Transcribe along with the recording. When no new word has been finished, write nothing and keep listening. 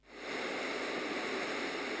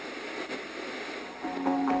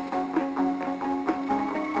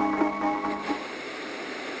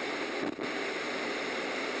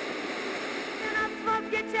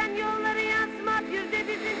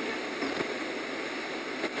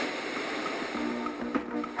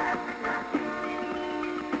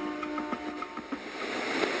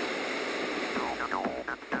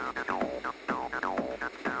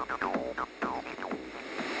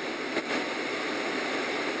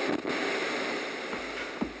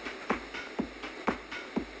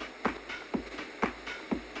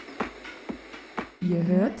Ihr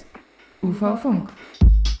hört UV-Funk.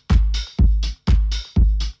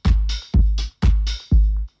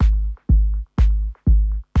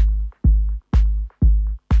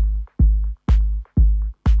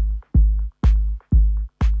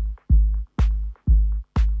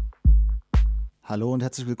 Hallo und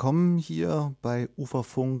herzlich willkommen hier bei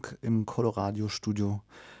UV-Funk im Coloradio-Studio.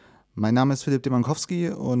 Mein Name ist Philipp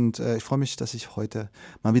Demankowski und ich freue mich, dass ich heute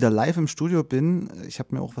mal wieder live im Studio bin. Ich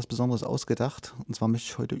habe mir auch was Besonderes ausgedacht. Und zwar möchte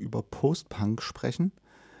ich heute über Post-Punk sprechen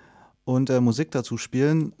und Musik dazu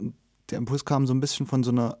spielen. Der Impuls kam so ein bisschen von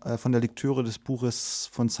von der Lektüre des Buches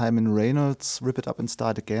von Simon Reynolds, Rip It Up and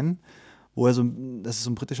Start Again, wo das ist so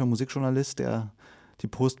ein britischer Musikjournalist, der die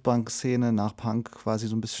Post-Punk-Szene nach Punk quasi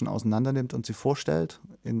so ein bisschen auseinandernimmt und sie vorstellt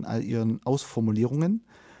in all ihren Ausformulierungen.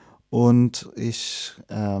 Und ich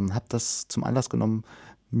habe das zum Anlass genommen,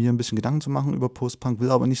 mir ein bisschen Gedanken zu machen über Post-Punk, will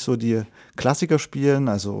aber nicht so die Klassiker spielen,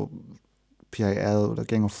 also PIL oder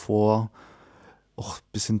Gang of Four, auch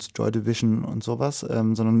bis hin zu Joy Division und sowas,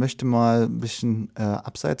 sondern möchte mal ein bisschen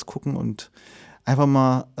abseits gucken und einfach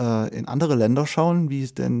mal in andere Länder schauen, wie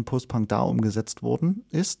es denn Post-Punk da umgesetzt worden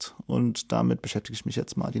ist. Und damit beschäftige ich mich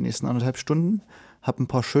jetzt mal die nächsten 1,5 Stunden. Habe ein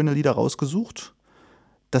paar schöne Lieder rausgesucht.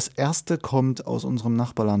 Das erste kommt aus unserem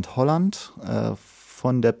Nachbarland Holland,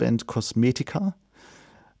 von der Band Cosmetica.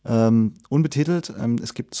 Unbetitelt.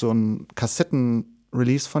 Es gibt so ein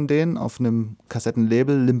Kassetten-Release von denen auf einem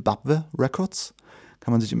Kassettenlabel, Limbabwe Records.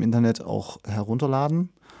 Kann man sich im Internet auch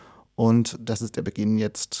herunterladen. Und das ist der Beginn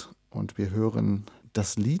jetzt. Und wir hören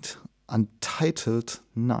das Lied Untitled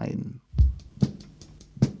 9.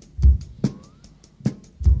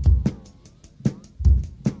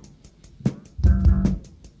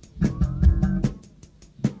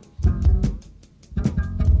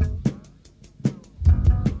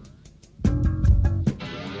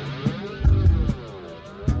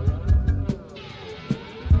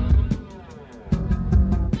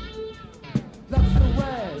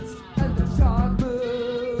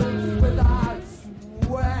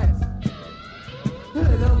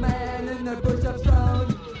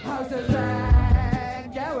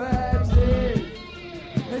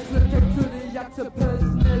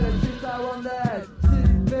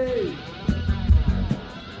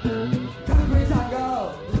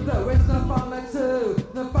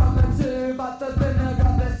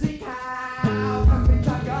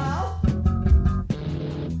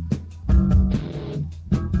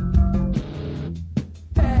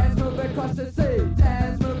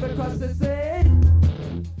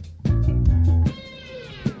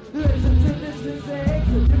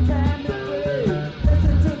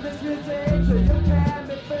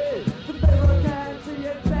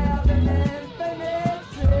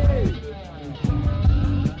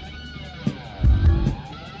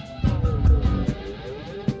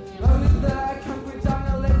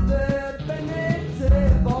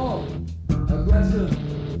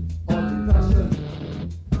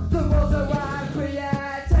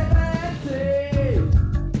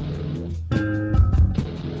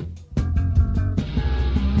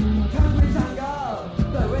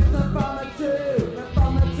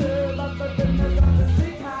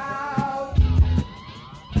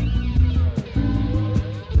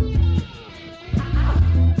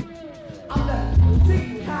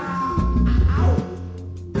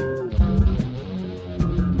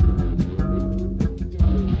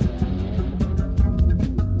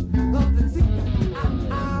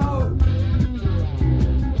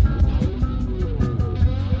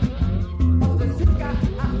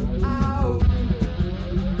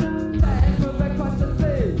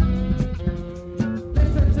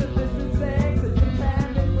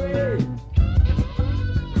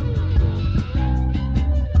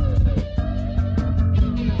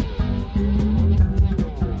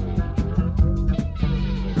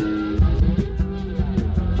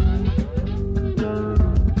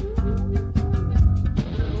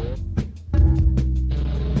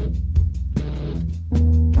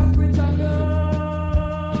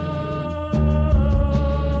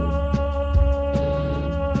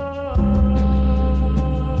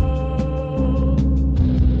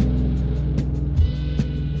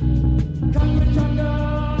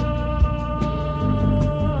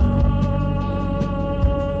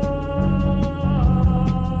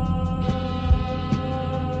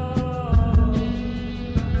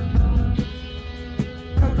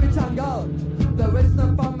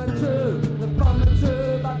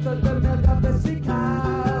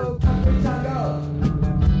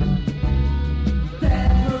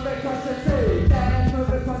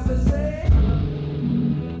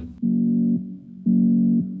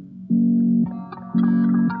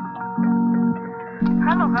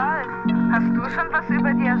 Hast du schon was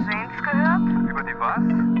über die Agents gehört? Über die was?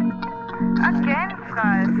 Agents,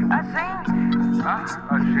 Ralf. Agents.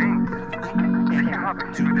 Ach, Agents. Sicher habe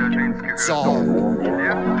ich über die Agents gehört. So.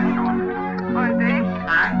 Ja, schon. Und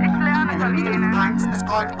ich lerne von ihnen. Es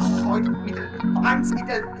geht heute mit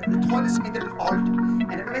ein tolles Mittelalt.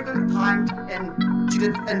 Ein Mitteltrend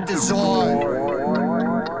in Design.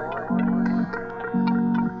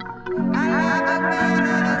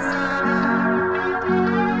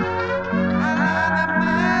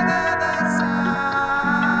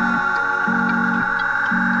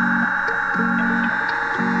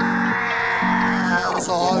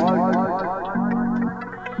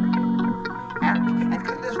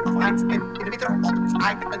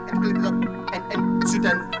 En zu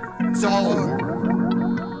den Zoll.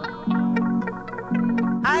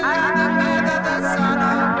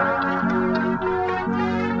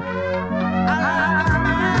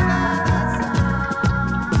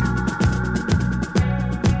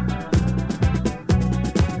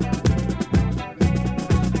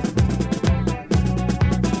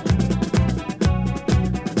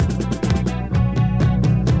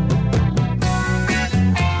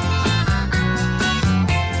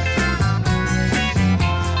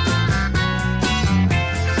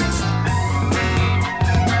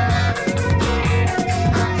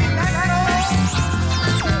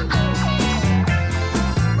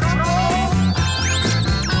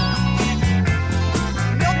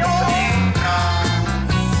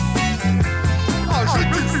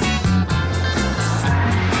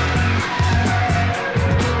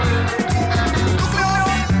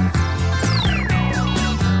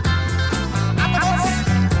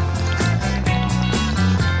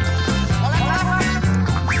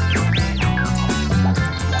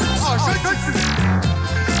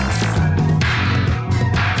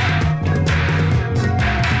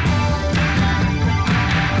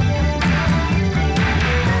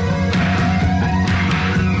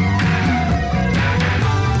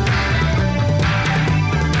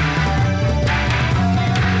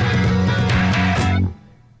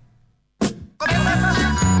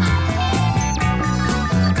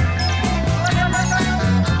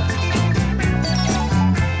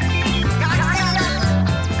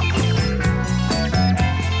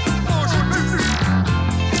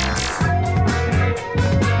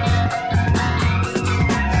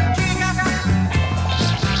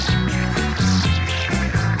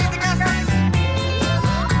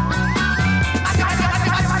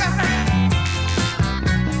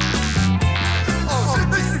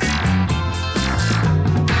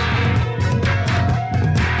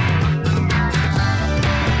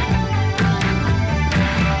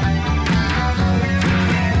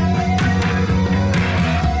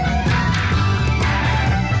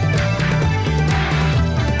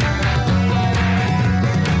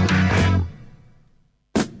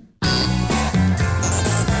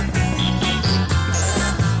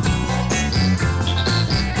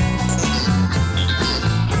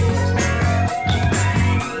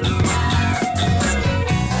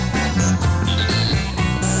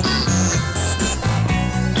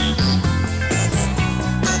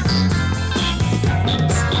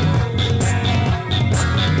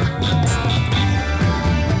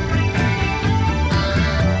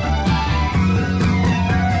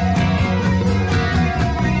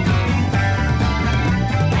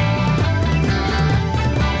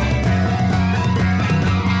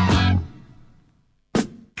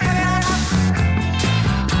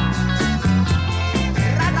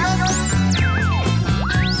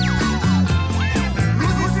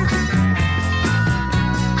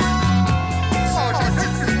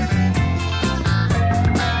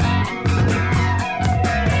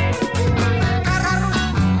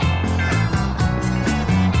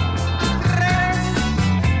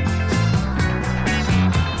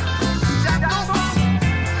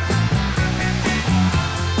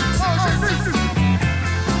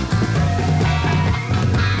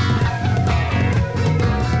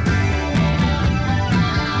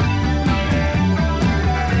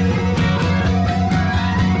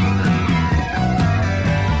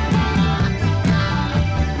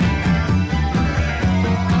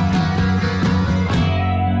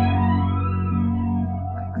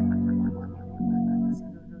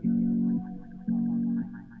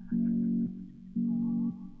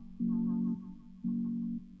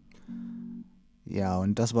 Ja,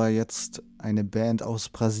 und das war jetzt eine Band aus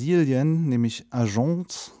Brasilien, nämlich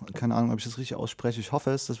Agents. Keine Ahnung, ob ich das richtig ausspreche. Ich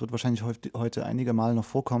hoffe es. Das wird wahrscheinlich heute einige Male noch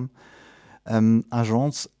vorkommen.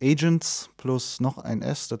 Agents plus noch ein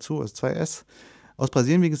S dazu, also 2 S. Aus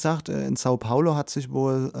Brasilien, wie gesagt, in Sao Paulo hat sich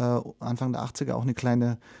wohl Anfang der 80er auch eine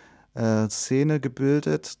kleine Szene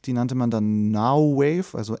gebildet. Die nannte man dann Now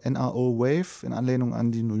Wave, also NRO Wave, in Anlehnung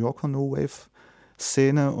an die New Yorker No Wave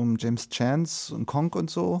Szene um James Chance und Konk und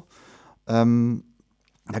so. Da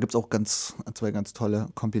gibt es auch zwei ganz tolle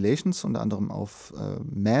Compilations, unter anderem auf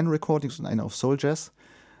Man Recordings und eine auf Soul Jazz.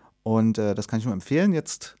 Und das kann ich nur empfehlen.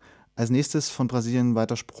 Jetzt als nächstes von Brasilien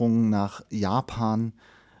Weitersprung nach Japan.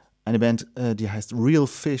 Eine Band, die heißt Real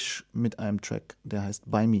Fish mit einem Track, der heißt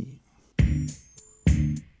By Me.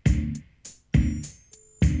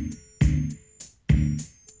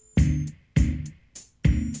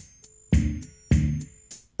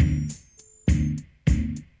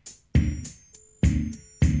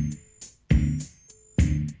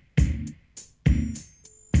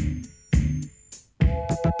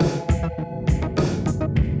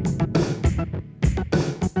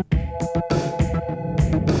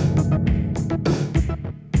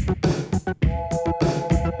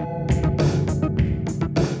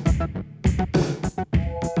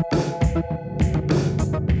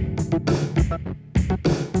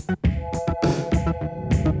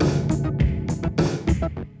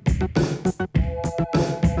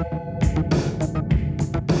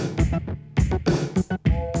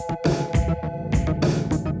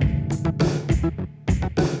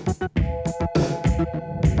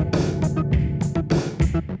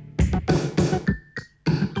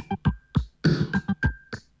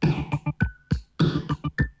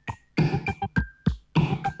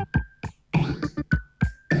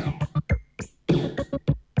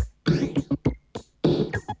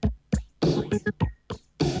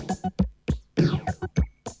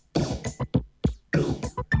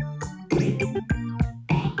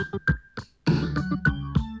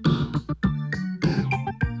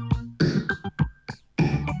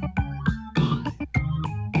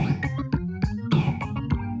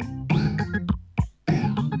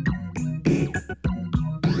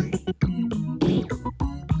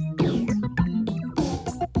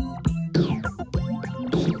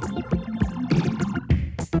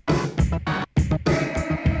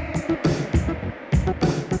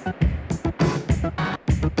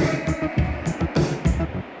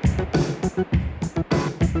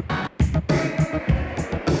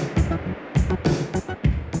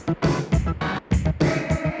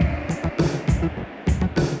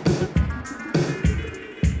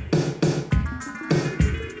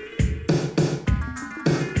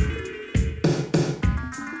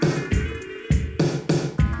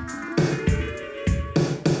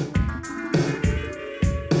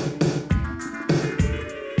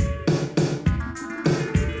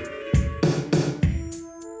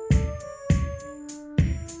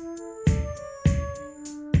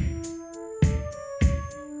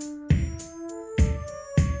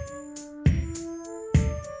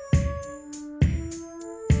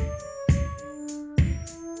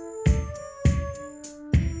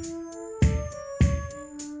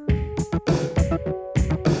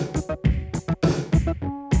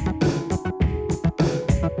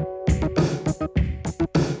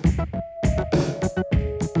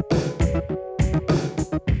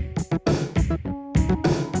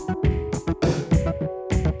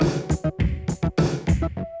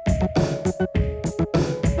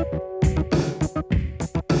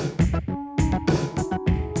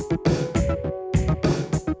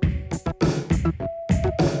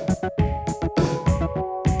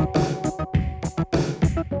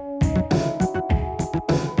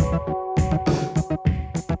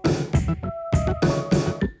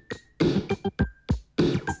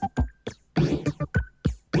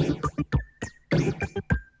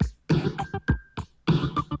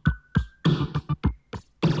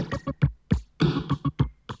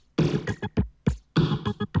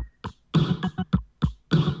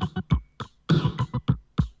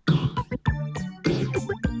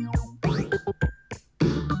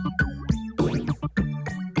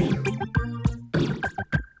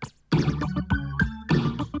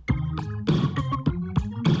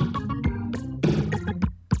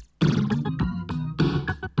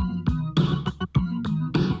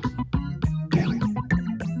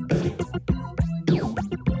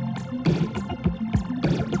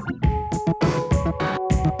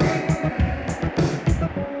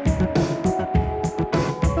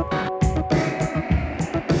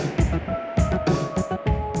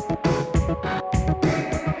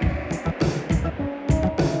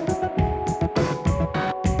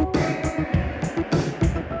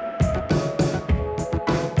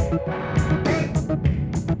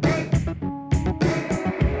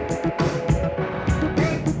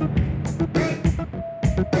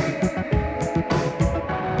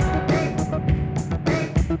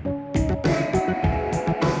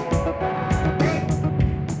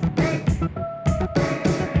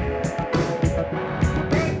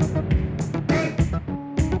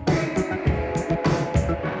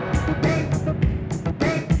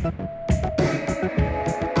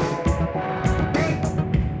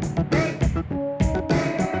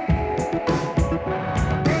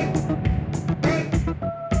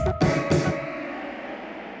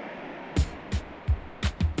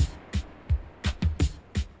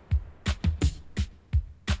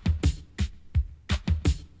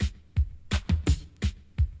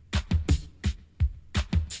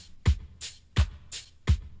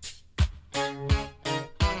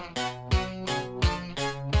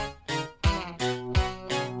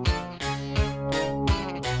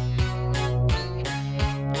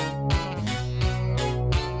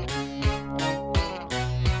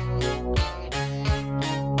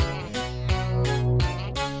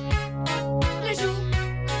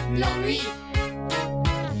 l'ennui.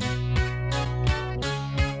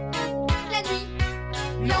 La nuit,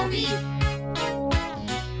 l'envie.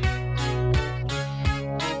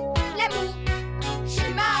 L'amour,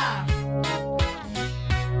 schéma.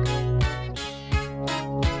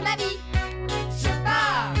 Ma vie, je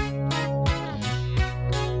pars.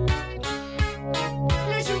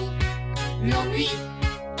 Le jour, l'ennui.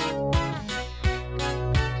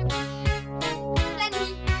 La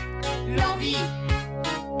nuit, l'envie.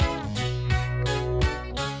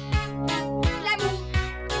 L'amour,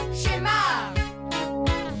 schéma.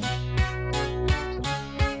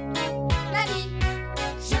 Ma vie,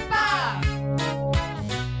 je pars.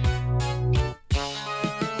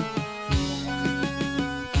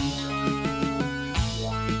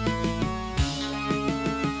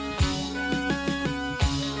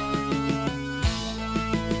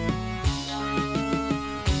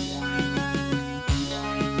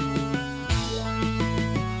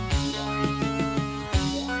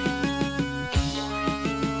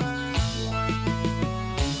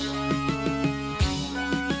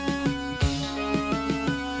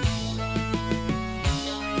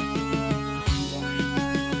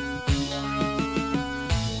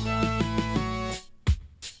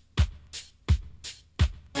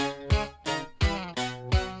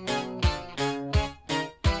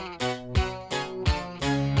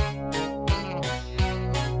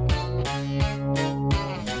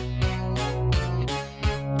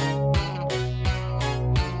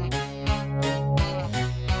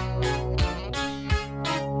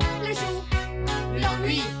 Le jour,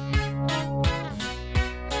 l'ennui.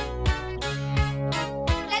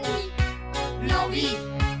 La nuit, l'envie.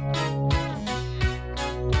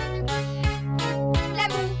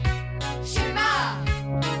 L'amour, schéma.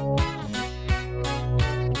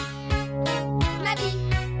 Ma vie,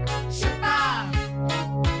 je pars.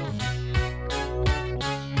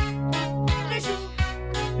 Le jour,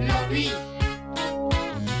 l'ennui.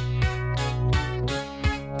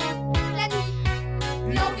 La nuit,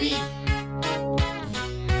 l'envie.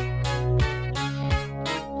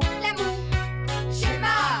 L'amour,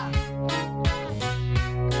 schéma.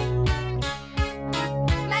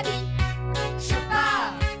 Ma vie, je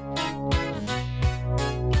pars.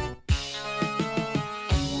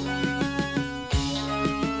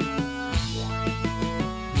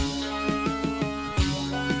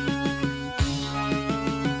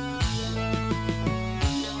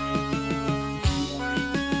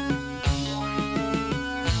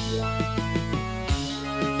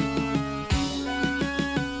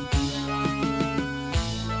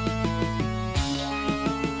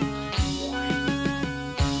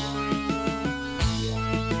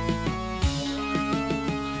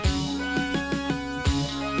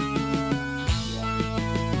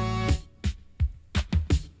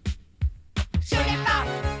 Je n'ai pas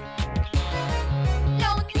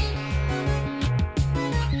l'ennui.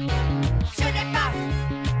 Je n'ai pas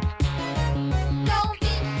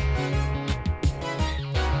l'envie.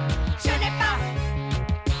 Je n'ai pas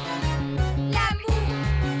l'amour.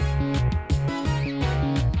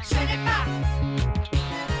 Je n'ai pas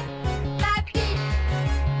ma vie.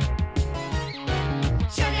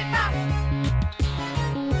 Je n'ai pas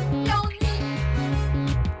l'ennui.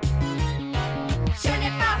 Je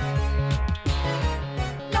n'ai pas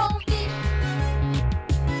l'envie.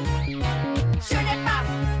 Je n'ai pas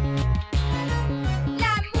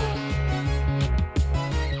l'amour.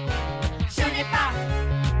 Je n'ai pas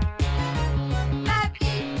ma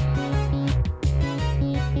vie.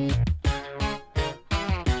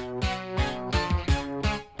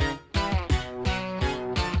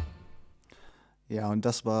 Ja, und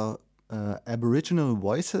das war Aboriginal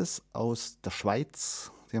Voices aus der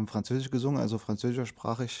Schweiz. Die haben Französisch gesungen, also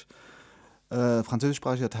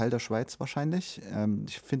französischsprachiger Teil der Schweiz wahrscheinlich.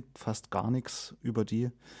 Ich finde fast gar nichts über die.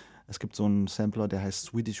 Es gibt so einen Sampler, der heißt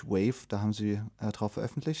Swedish Wave, da haben sie drauf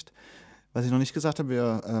veröffentlicht. Was ich noch nicht gesagt habe,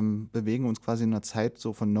 wir bewegen uns quasi in einer Zeit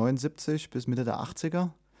so von 79 bis Mitte der 80er.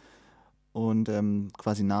 Und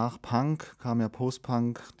quasi nach Punk kam ja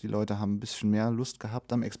Post-Punk. Die Leute haben ein bisschen mehr Lust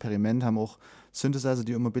gehabt am Experiment, haben auch Synthesizer,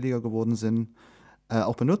 die immer billiger geworden sind,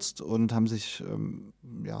 auch benutzt und haben sich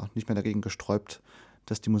nicht mehr dagegen gesträubt,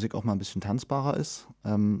 dass die Musik auch mal ein bisschen tanzbarer ist.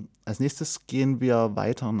 Als nächstes gehen wir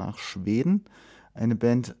weiter nach Schweden. Eine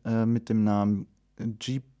Band mit dem Namen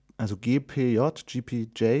GPJ.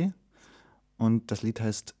 Und das Lied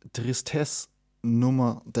heißt Tristesse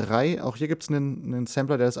Nummer 3. Auch hier gibt es einen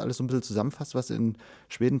Sampler, der das alles so ein bisschen zusammenfasst, was in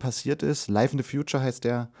Schweden passiert ist. Live in the Future heißt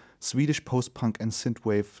der, Swedish Post-Punk and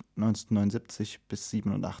Synthwave 1979 bis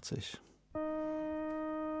 87.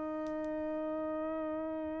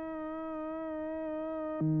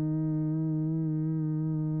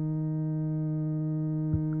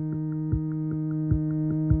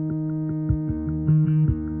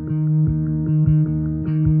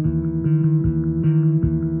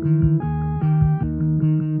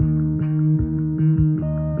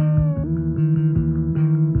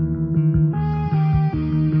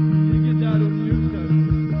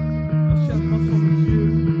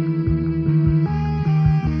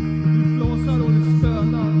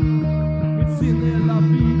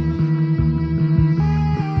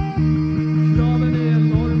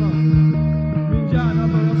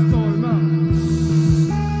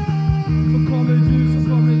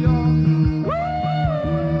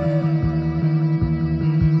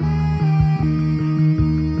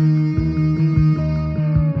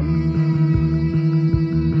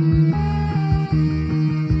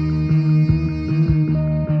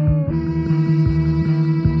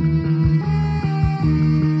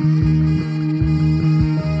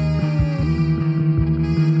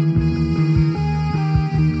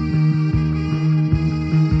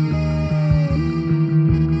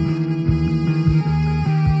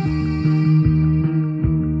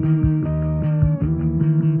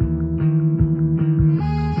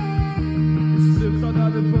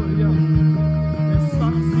 det börja med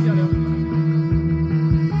svart cigarett.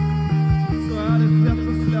 Så är det rätt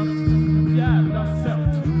och slätt ett jävla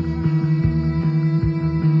sätt.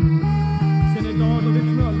 Sen idag då vi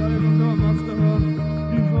knullar i de dummaste hörn,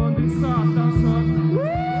 du hör din satans hörn.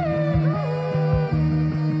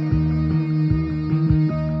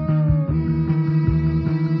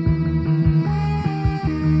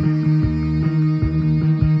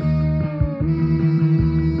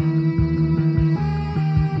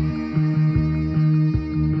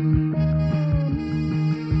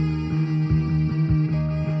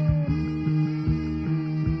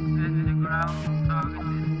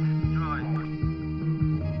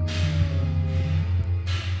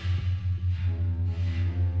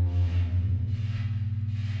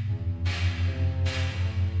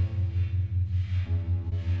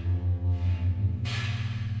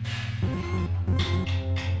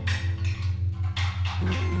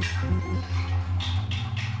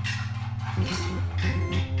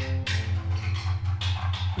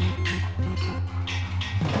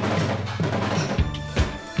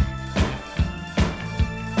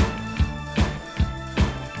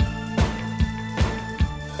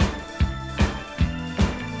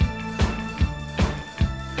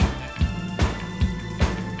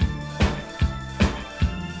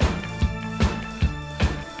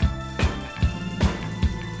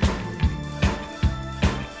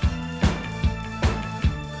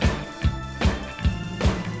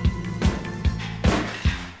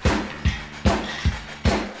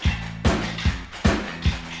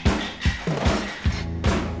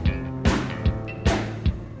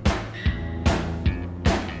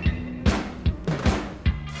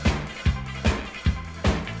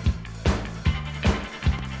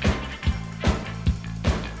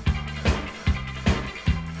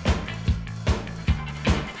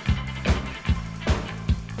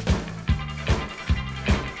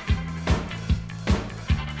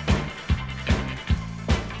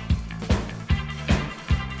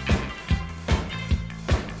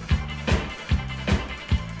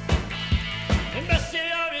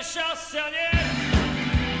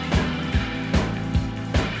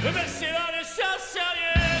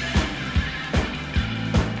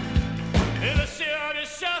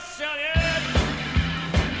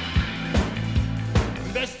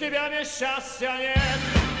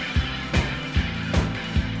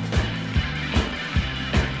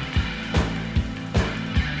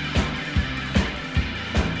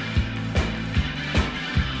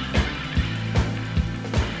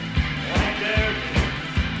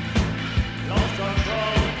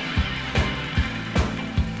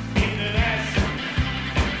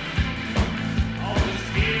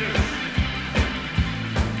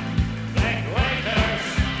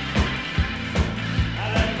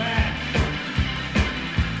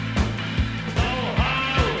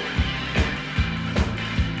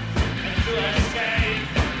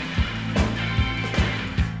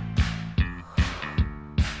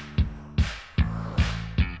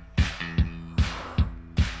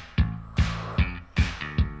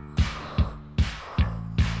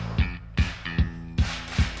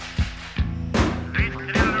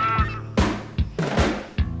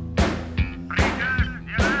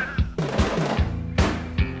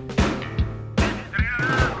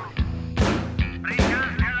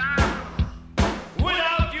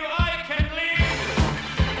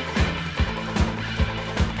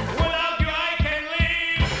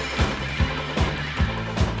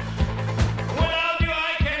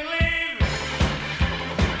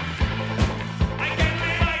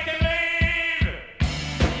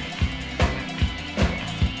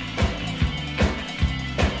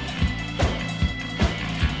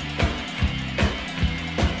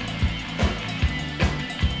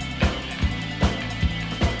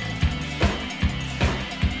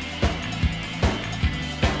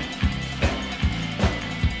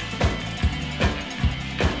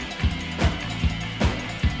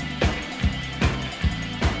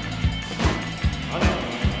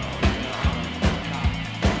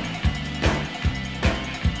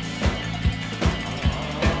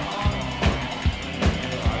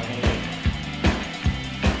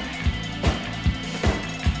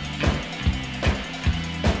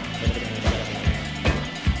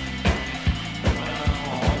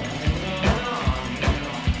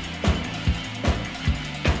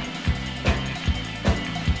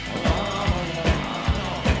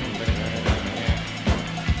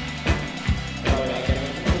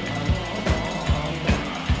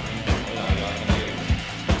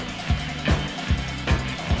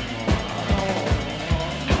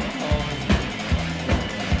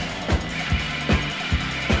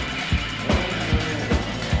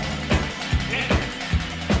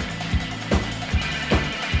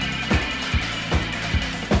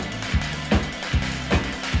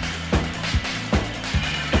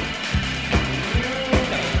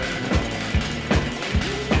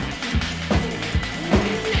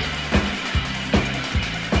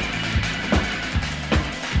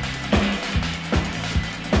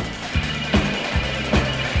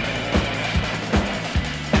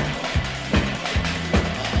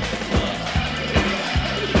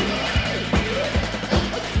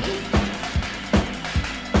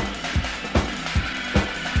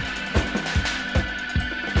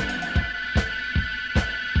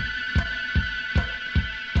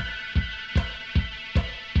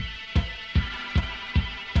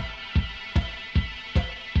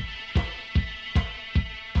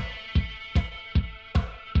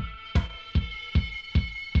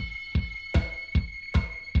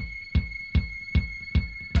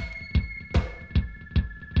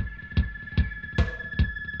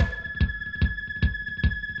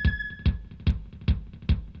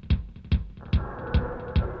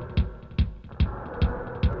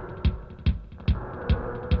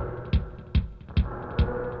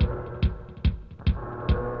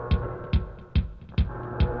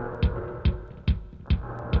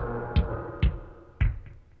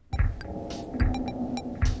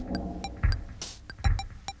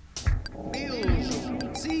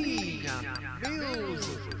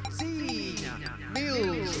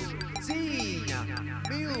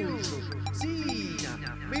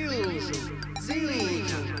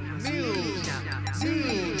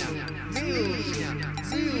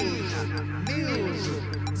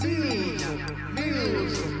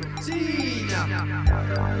 Šiem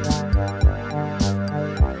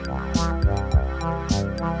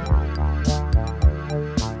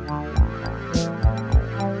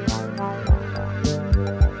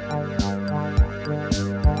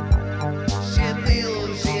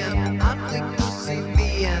milžiem atlikusi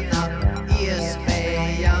viena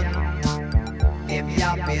iespēja, tiem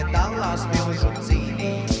jāpiedalās milžu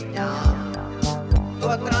cīniņā.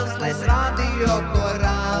 To translēs radio, to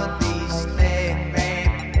rādīs TV,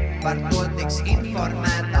 par to tiks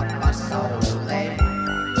informēta pasaulē.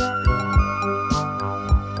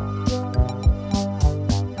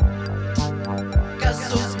 Kas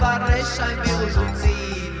uzvarēs šai milžu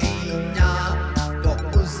cīniņā, to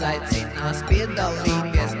uzaicinās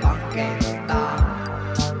piedalīties banketā.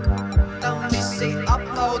 Tam visi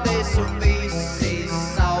aplaudēs un visi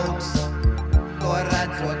sauks, to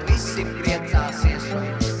redzot visi priecāsies un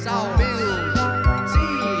sauks.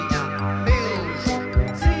 Milžu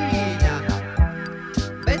cīņa,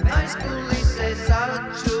 bet aizkulisēs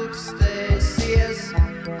atčukstēsies.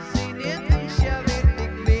 Ziniet, viņš jau ir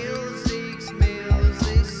tik milzīgs,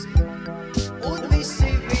 un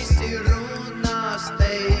visi runās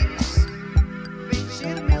teiks. Viņš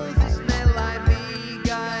ir milzis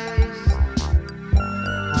nelaimīgais,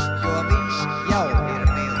 jo viņš jau ir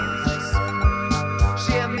milzis.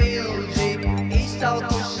 Šie milži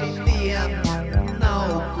izsalkuši, tiem nav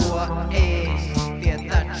ko ēst, tie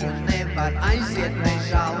taču nevar aiziet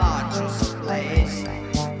mežā lāčus plēst.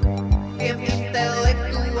 Tiem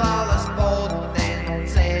intelektuālas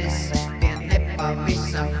potences, tie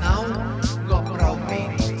nepavisam nav no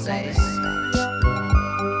provinces.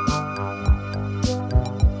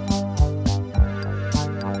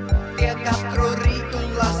 Tie katru rītu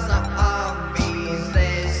lasa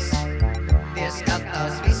avīzēs, tie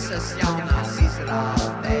skatās visas jaunās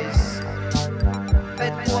izrādes.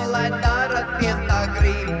 Bet ko lai dara, tiem tā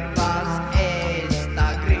gribas ēst, tā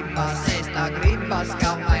gribas,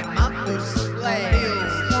 kā vai matus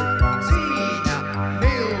lēst.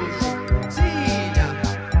 Milžu cīņa,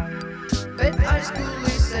 bet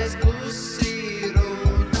aizkulisēs klusi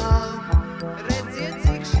runā. Redziet,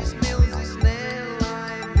 cik šis milzis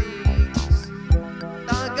nelaimīgs,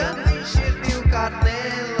 tagad viņš ir divkārt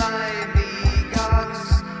nelaimīgāks.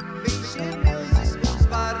 Viņš ir milzis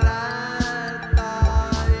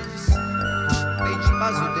uzvarētājs, viņš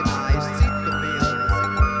pazudinājis citu milzi.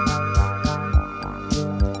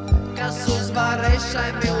 Kas uzvarēs šai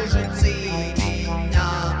milžu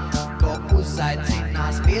cīniņā, to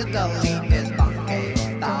uzaicinās piedalīties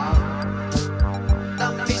banketā.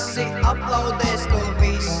 Tam visi aplaudēs, to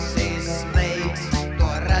visi smeigs, to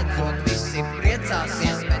redzot visi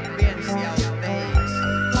priecāsies, bet viens jau teiks,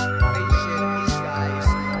 viņš ir izgājis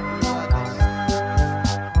no godas.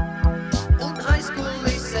 Un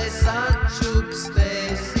aizkulisēs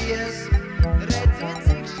atčukstēsies, redziet,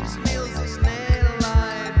 cik šis milzis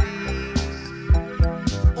nelaimīgs.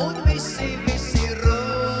 Un visi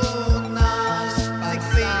runās, cik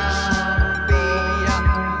viņš bija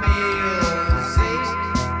milzīgs,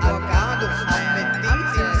 ar kādu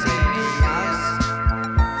apmetīti cīnījās.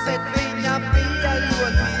 Bet viņa bija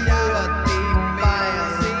ļoti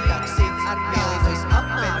bailīgs, ar milzis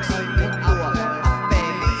apmetīti to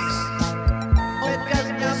apēlīs. Un kas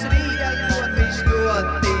būs rīta, viņš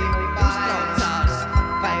ļoti uztraucās,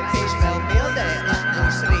 vai viņš vēl bildē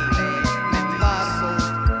atnāks rīt. Bet varbūt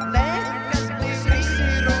ne, kas būs visi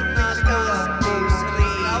runās, kas būs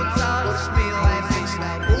rīt. Kurš mīlēs, viņš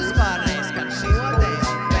vēl uzvarēs, kad šodien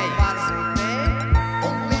veiks.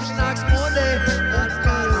 Un kurš nāks modē, un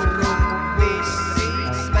kuru visi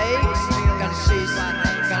sveiks, kad šis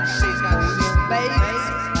veiks.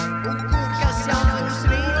 Un kur kas jauns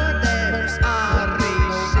rītēs, arī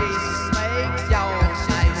šis sveiks,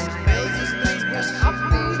 jaunais milzis, kas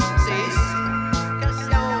apmīcīs. Kas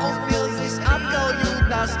jauns milzis atkal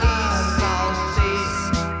jūtās izsalšīs,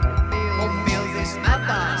 un milzis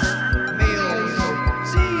metās milžu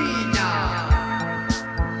cīņā.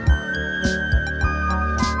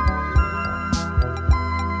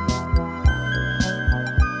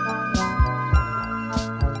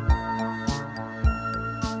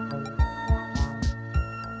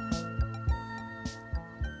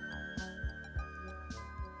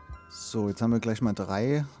 So, jetzt haben wir gleich mal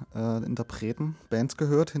 3 Interpreten, Bands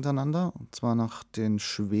gehört hintereinander. Und zwar nach den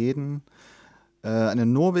Schweden eine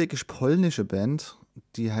norwegisch-polnische Band,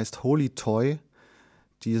 die heißt Holy Toy.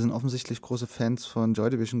 Die sind offensichtlich große Fans von Joy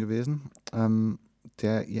Division gewesen.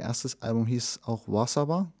 Ihr erstes Album hieß auch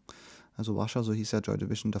Warszawa. Also Warschau, so hieß ja Joy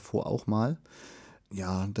Division davor auch mal.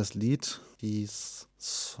 Ja, das Lied hieß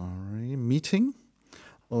Meeting.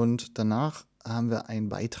 Und danach haben wir einen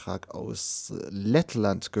Beitrag aus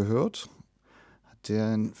Lettland gehört.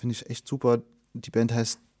 Den finde ich echt super. Die Band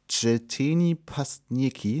heißt Jelteni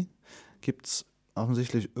Pastnieki. Gibt's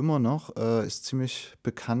offensichtlich immer noch. Ist ziemlich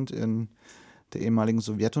bekannt in der ehemaligen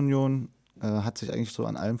Sowjetunion. Hat sich eigentlich so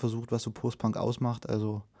an allem versucht, was so Post-Punk ausmacht.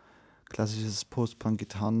 Also klassisches Post-Punk,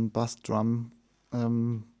 Gitarren, Bass, Drum,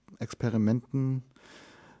 Experimenten,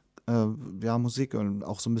 ja, Musik und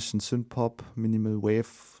auch so ein bisschen Synth-Pop, Minimal Wave,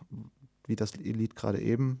 wie das Lied gerade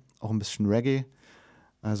eben. Auch ein bisschen Reggae.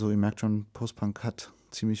 Also ihr merkt schon, Post-Punk hat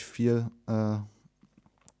ziemlich viel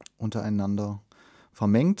untereinander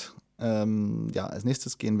vermengt. Ja, als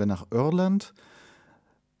nächstes gehen wir nach Irland.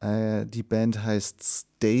 Die Band heißt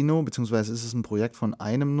Staino, beziehungsweise ist es ein Projekt von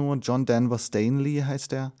einem nur. John Denver Stanley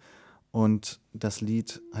heißt er. Und das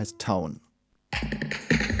Lied heißt Town.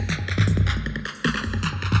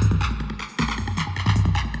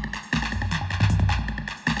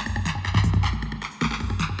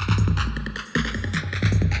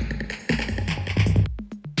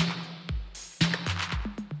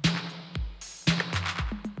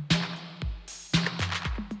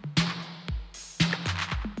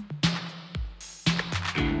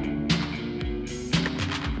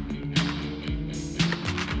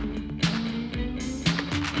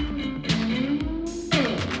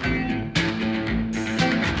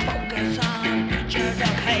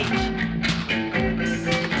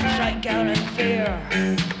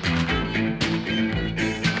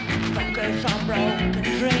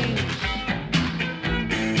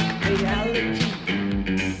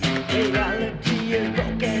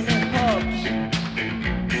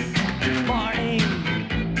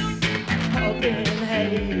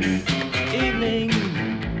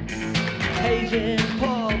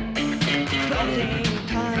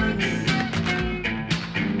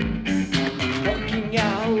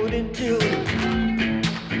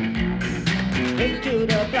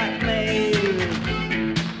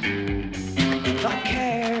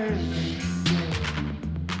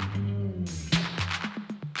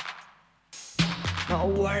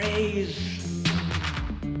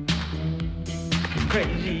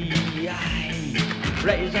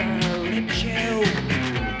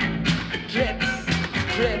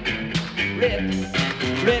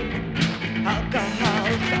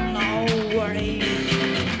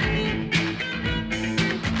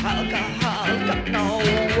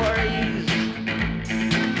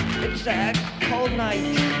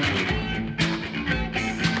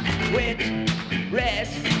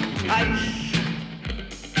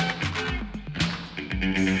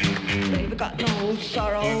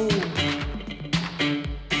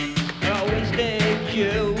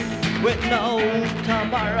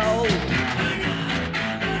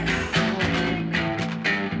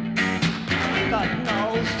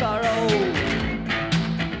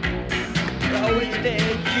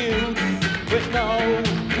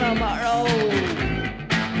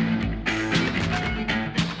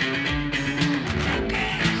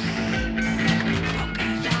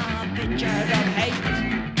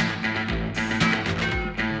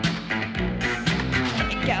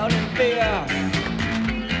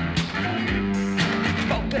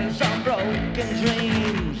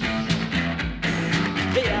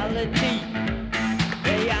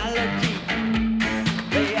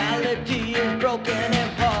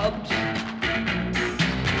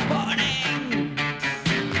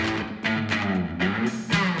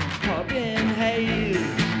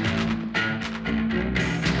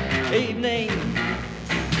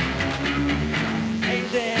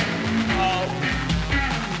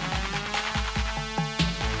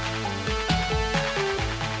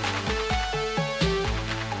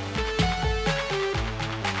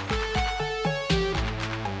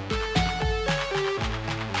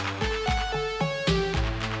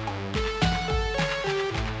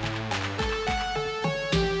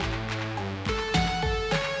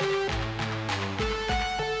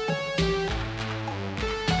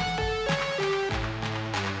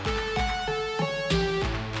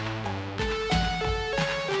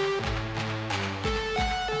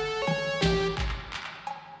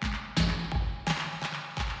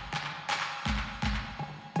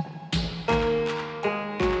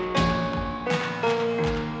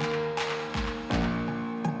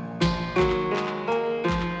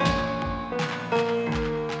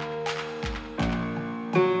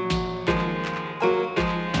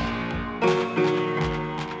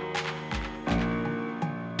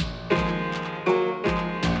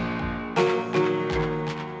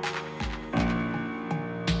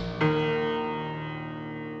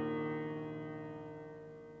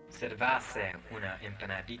 Servase una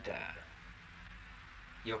empanadita.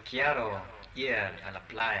 Yo quiero ir a la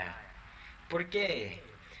playa. ¿Por qué?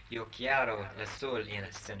 Yo quiero el sol y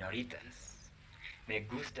las señoritas. Me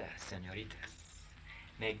gusta, señoritas.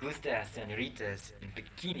 Me gusta, señoritas in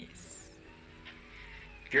bikinis.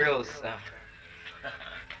 Girls,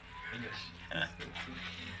 English.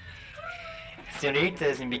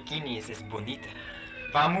 Señoritas en bikinis es bonita.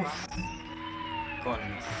 Vamos con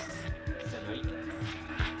señoritas.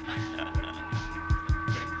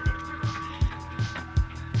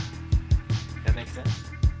 That makes sense?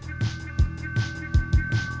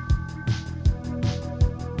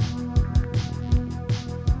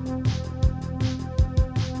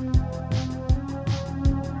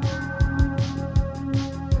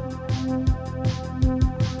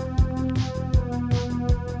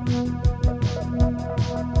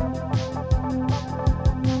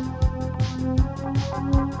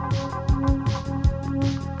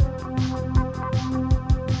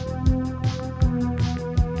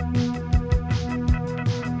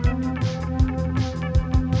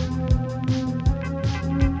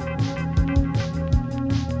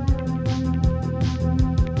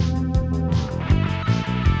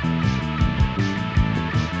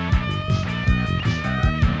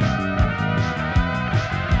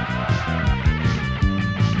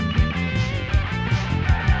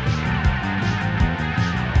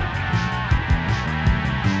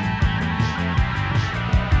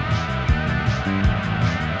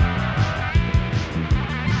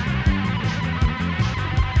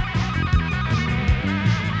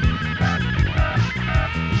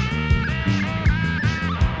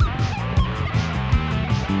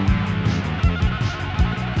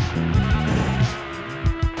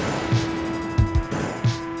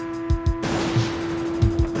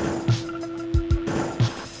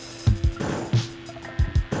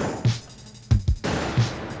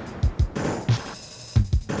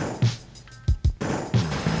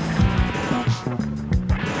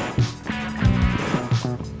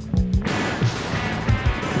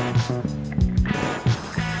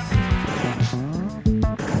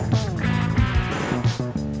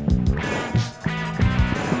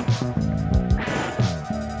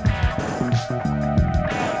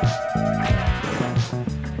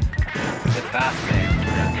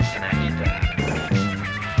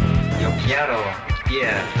 Quiero ir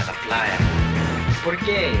a la playa. ¿Por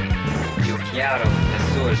qué? Yo quiero el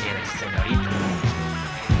sol y las señoritas.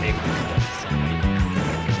 Me gusta las señoritas.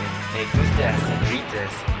 Me gusta las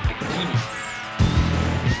señoritas en bikinis.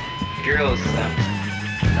 Girls,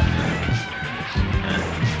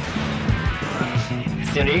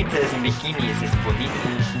 señoritas en bikinis es bonita.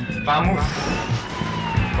 Vamos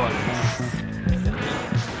con señoritas.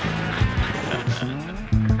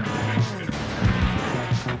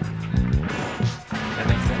 That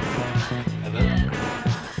makes sense? A little?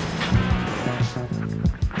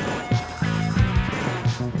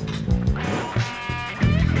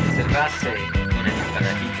 Servase una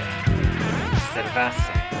empanadita.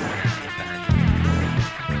 Servase una empanadita.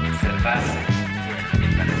 Servase una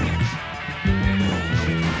empanadita.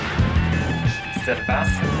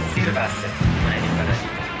 Servase, sírvase una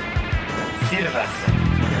empanadita. Sírvase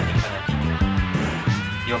una empanadita.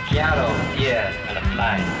 Yo quiero ir a la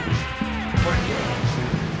playa. ¿Por qué?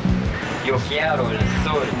 Yo quiero el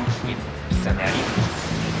sol y señoritas.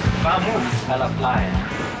 Vamos a la playa.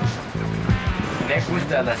 Me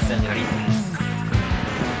gustan las señoritas.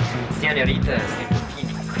 Señoritas en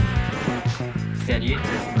bikinis.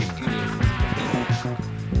 Señoritas en bikinis es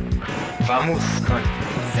bonita. Vamos con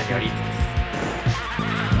señoritas.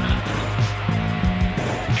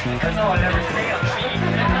 That's all I'll ever say on the beat.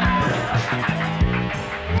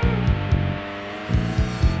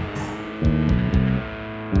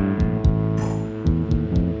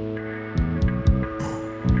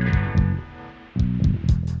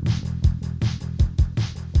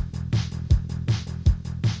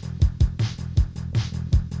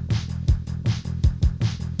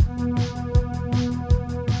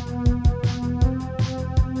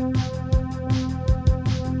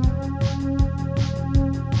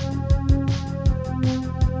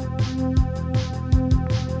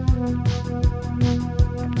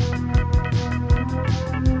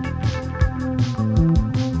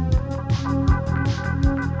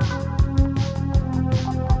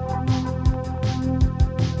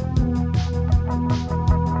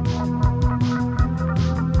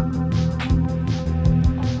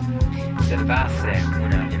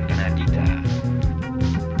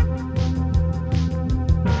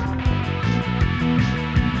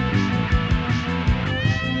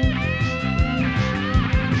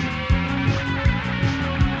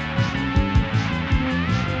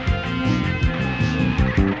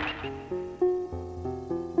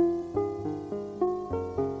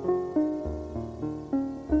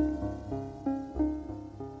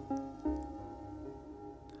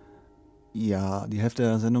 Ja, die Hälfte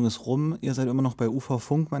der Sendung ist rum. Ihr seid immer noch bei UV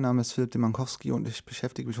Funk. Mein Name ist Philipp Demankowski und ich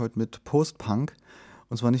beschäftige mich heute mit Post-Punk.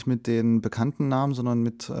 Und zwar nicht mit den bekannten Namen, sondern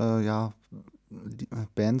mit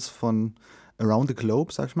Bands von around the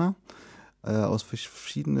globe, sag ich mal, aus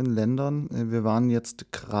verschiedenen Ländern. Wir waren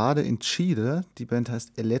jetzt gerade in Chile. Die Band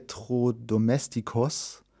heißt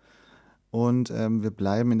Electrodomesticos. Und wir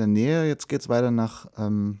bleiben in der Nähe. Jetzt geht es weiter nach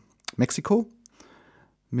Mexiko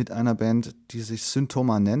mit einer Band, die sich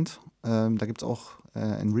Syntoma nennt. Da gibt es auch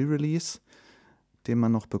ein Re-Release, den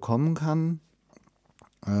man noch bekommen kann.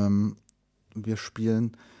 Wir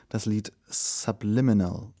spielen das Lied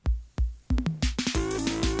Subliminal.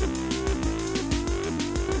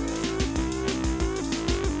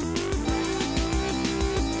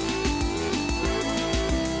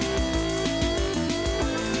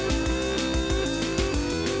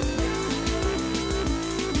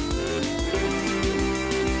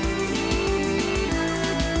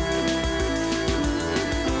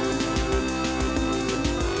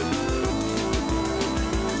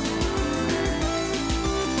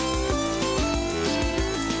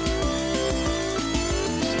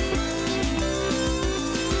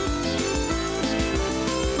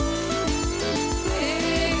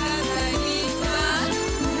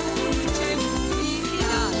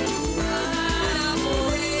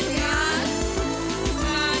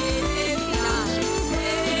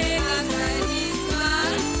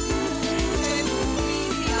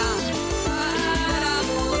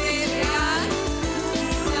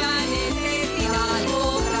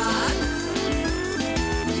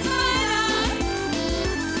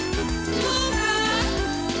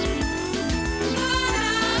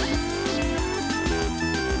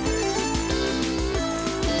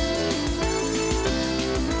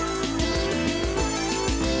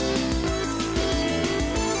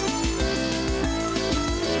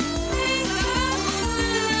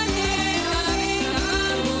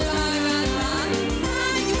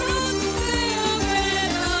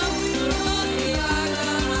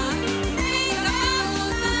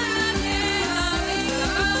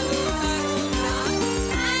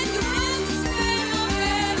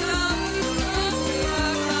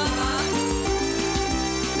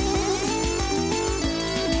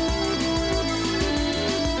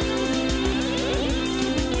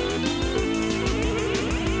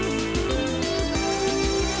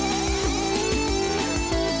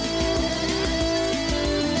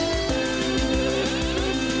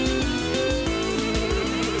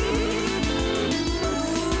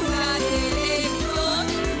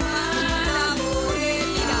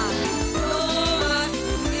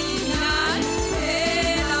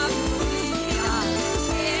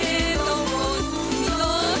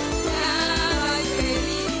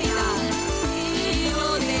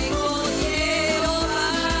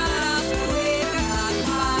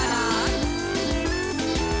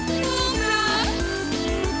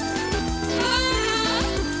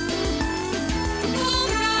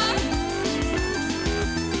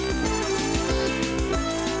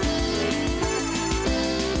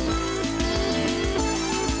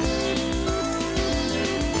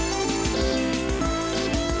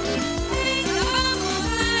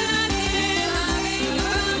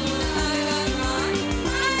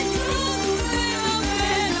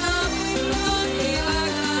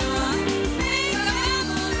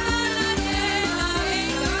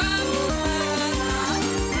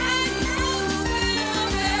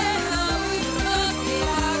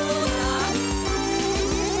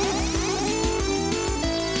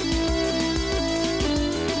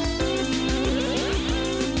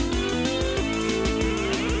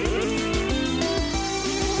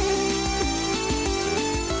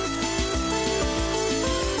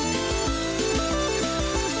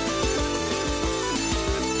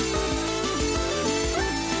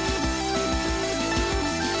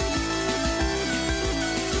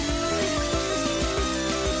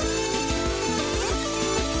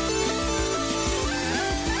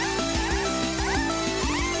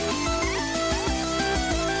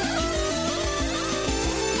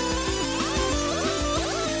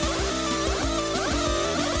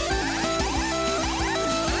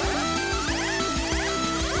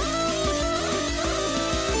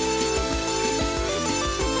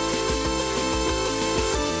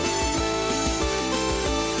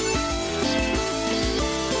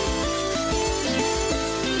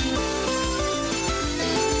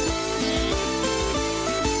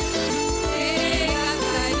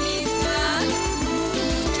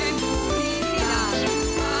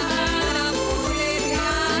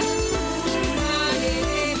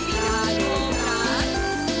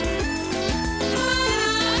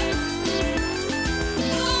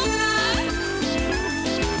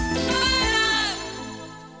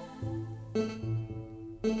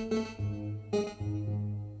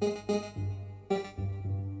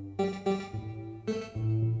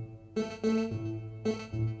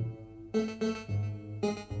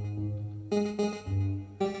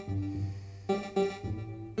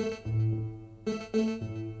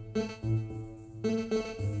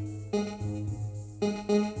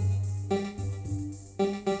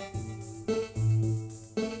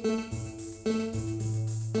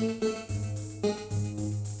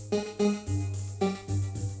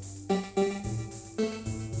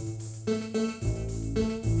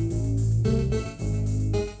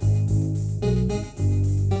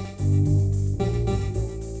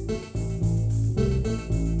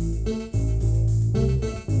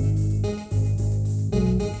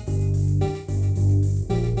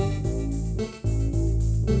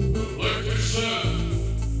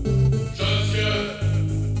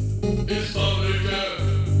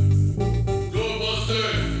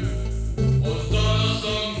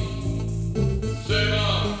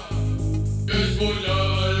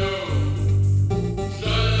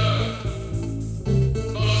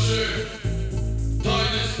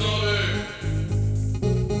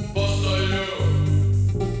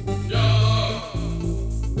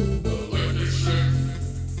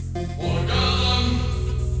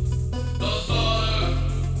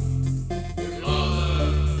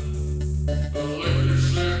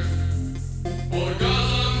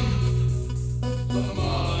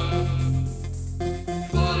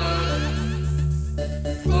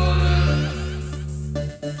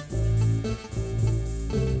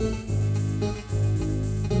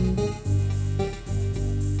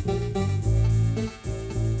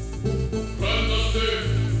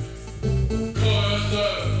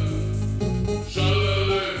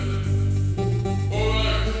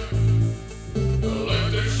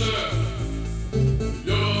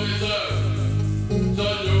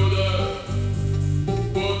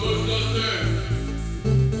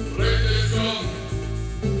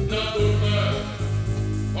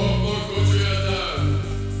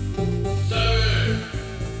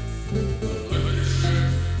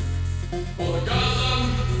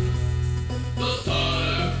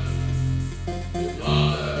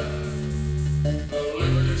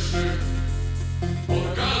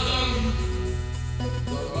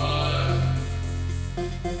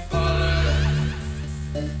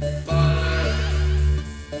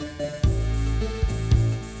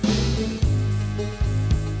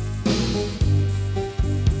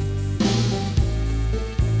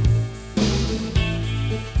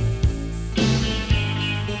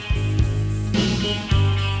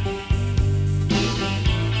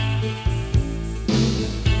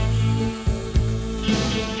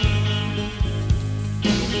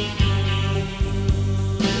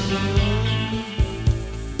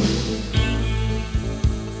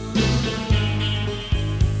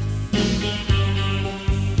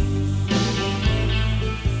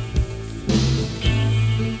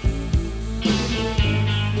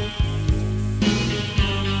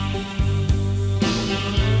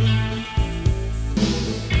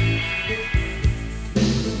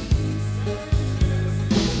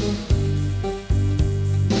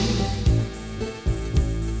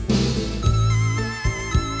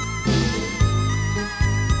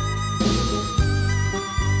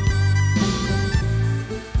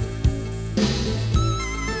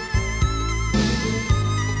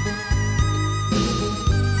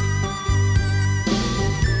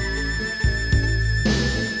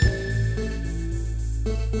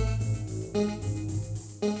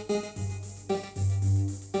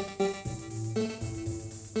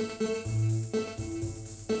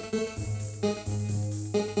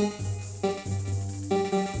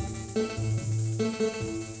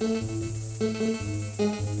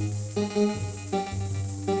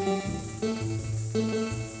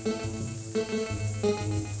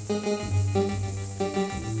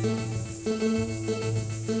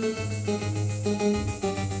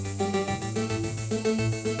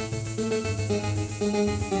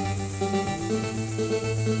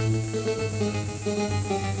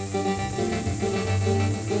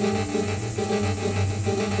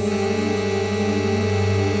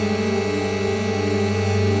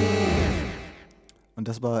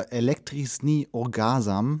 Das war Elektrisni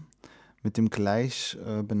Orgasam mit dem gleich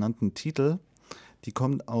benannten Titel. Die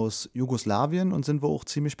kommt aus Jugoslawien und sind wohl auch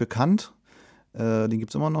ziemlich bekannt. Die gibt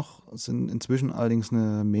es immer noch, sind inzwischen allerdings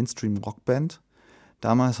eine Mainstream-Rockband.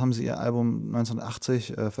 Damals haben sie ihr Album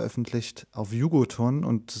 1980 veröffentlicht auf Jugoton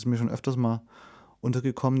und das ist mir schon öfters mal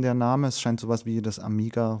untergekommen, der Name. Es scheint sowas wie das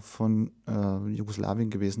Amiga von Jugoslawien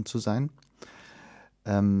gewesen zu sein.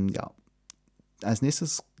 Ja. Als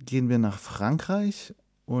nächstes gehen wir nach Frankreich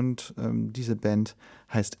und diese Band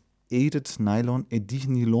heißt Edith Nylon, Edith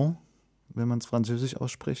Nylon, wenn man es französisch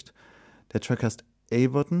ausspricht. Der Track heißt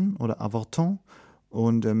Avorton oder Avorton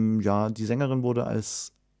und ja, die Sängerin wurde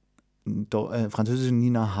als französische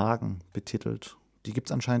Nina Hagen betitelt. Die gibt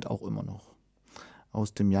es anscheinend auch immer noch.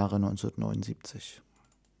 Aus dem Jahre 1979.